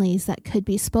if onlys that could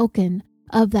be spoken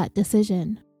of that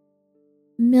decision.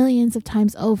 Millions of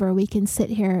times over, we can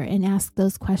sit here and ask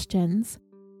those questions.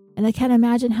 And I can't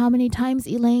imagine how many times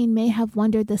Elaine may have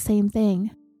wondered the same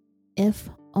thing. If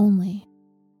only.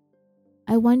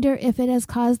 I wonder if it has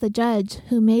caused the judge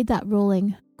who made that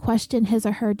ruling question his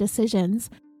or her decisions,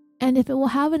 and if it will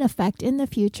have an effect in the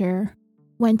future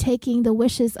when taking the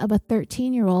wishes of a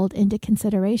 13-year-old into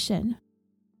consideration.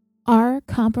 Are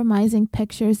compromising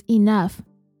pictures enough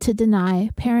to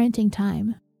deny parenting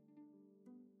time?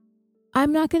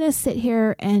 I'm not going to sit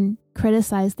here and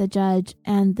criticize the judge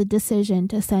and the decision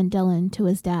to send Dylan to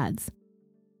his dad's.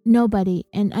 Nobody,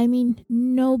 and I mean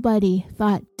nobody,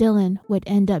 thought Dylan would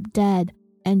end up dead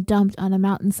and dumped on a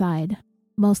mountainside,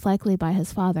 most likely by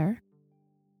his father.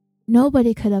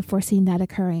 Nobody could have foreseen that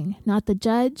occurring. Not the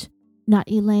judge, not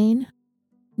Elaine,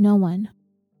 no one.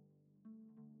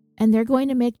 And they're going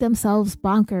to make themselves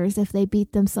bonkers if they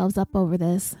beat themselves up over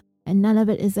this, and none of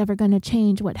it is ever going to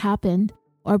change what happened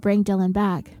or bring Dylan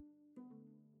back.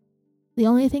 The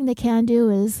only thing they can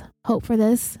do is hope for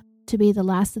this to be the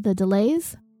last of the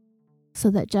delays so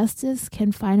that justice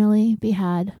can finally be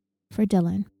had for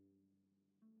Dylan.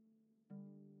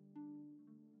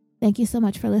 Thank you so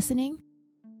much for listening.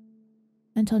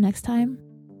 Until next time,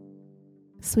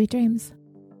 sweet dreams.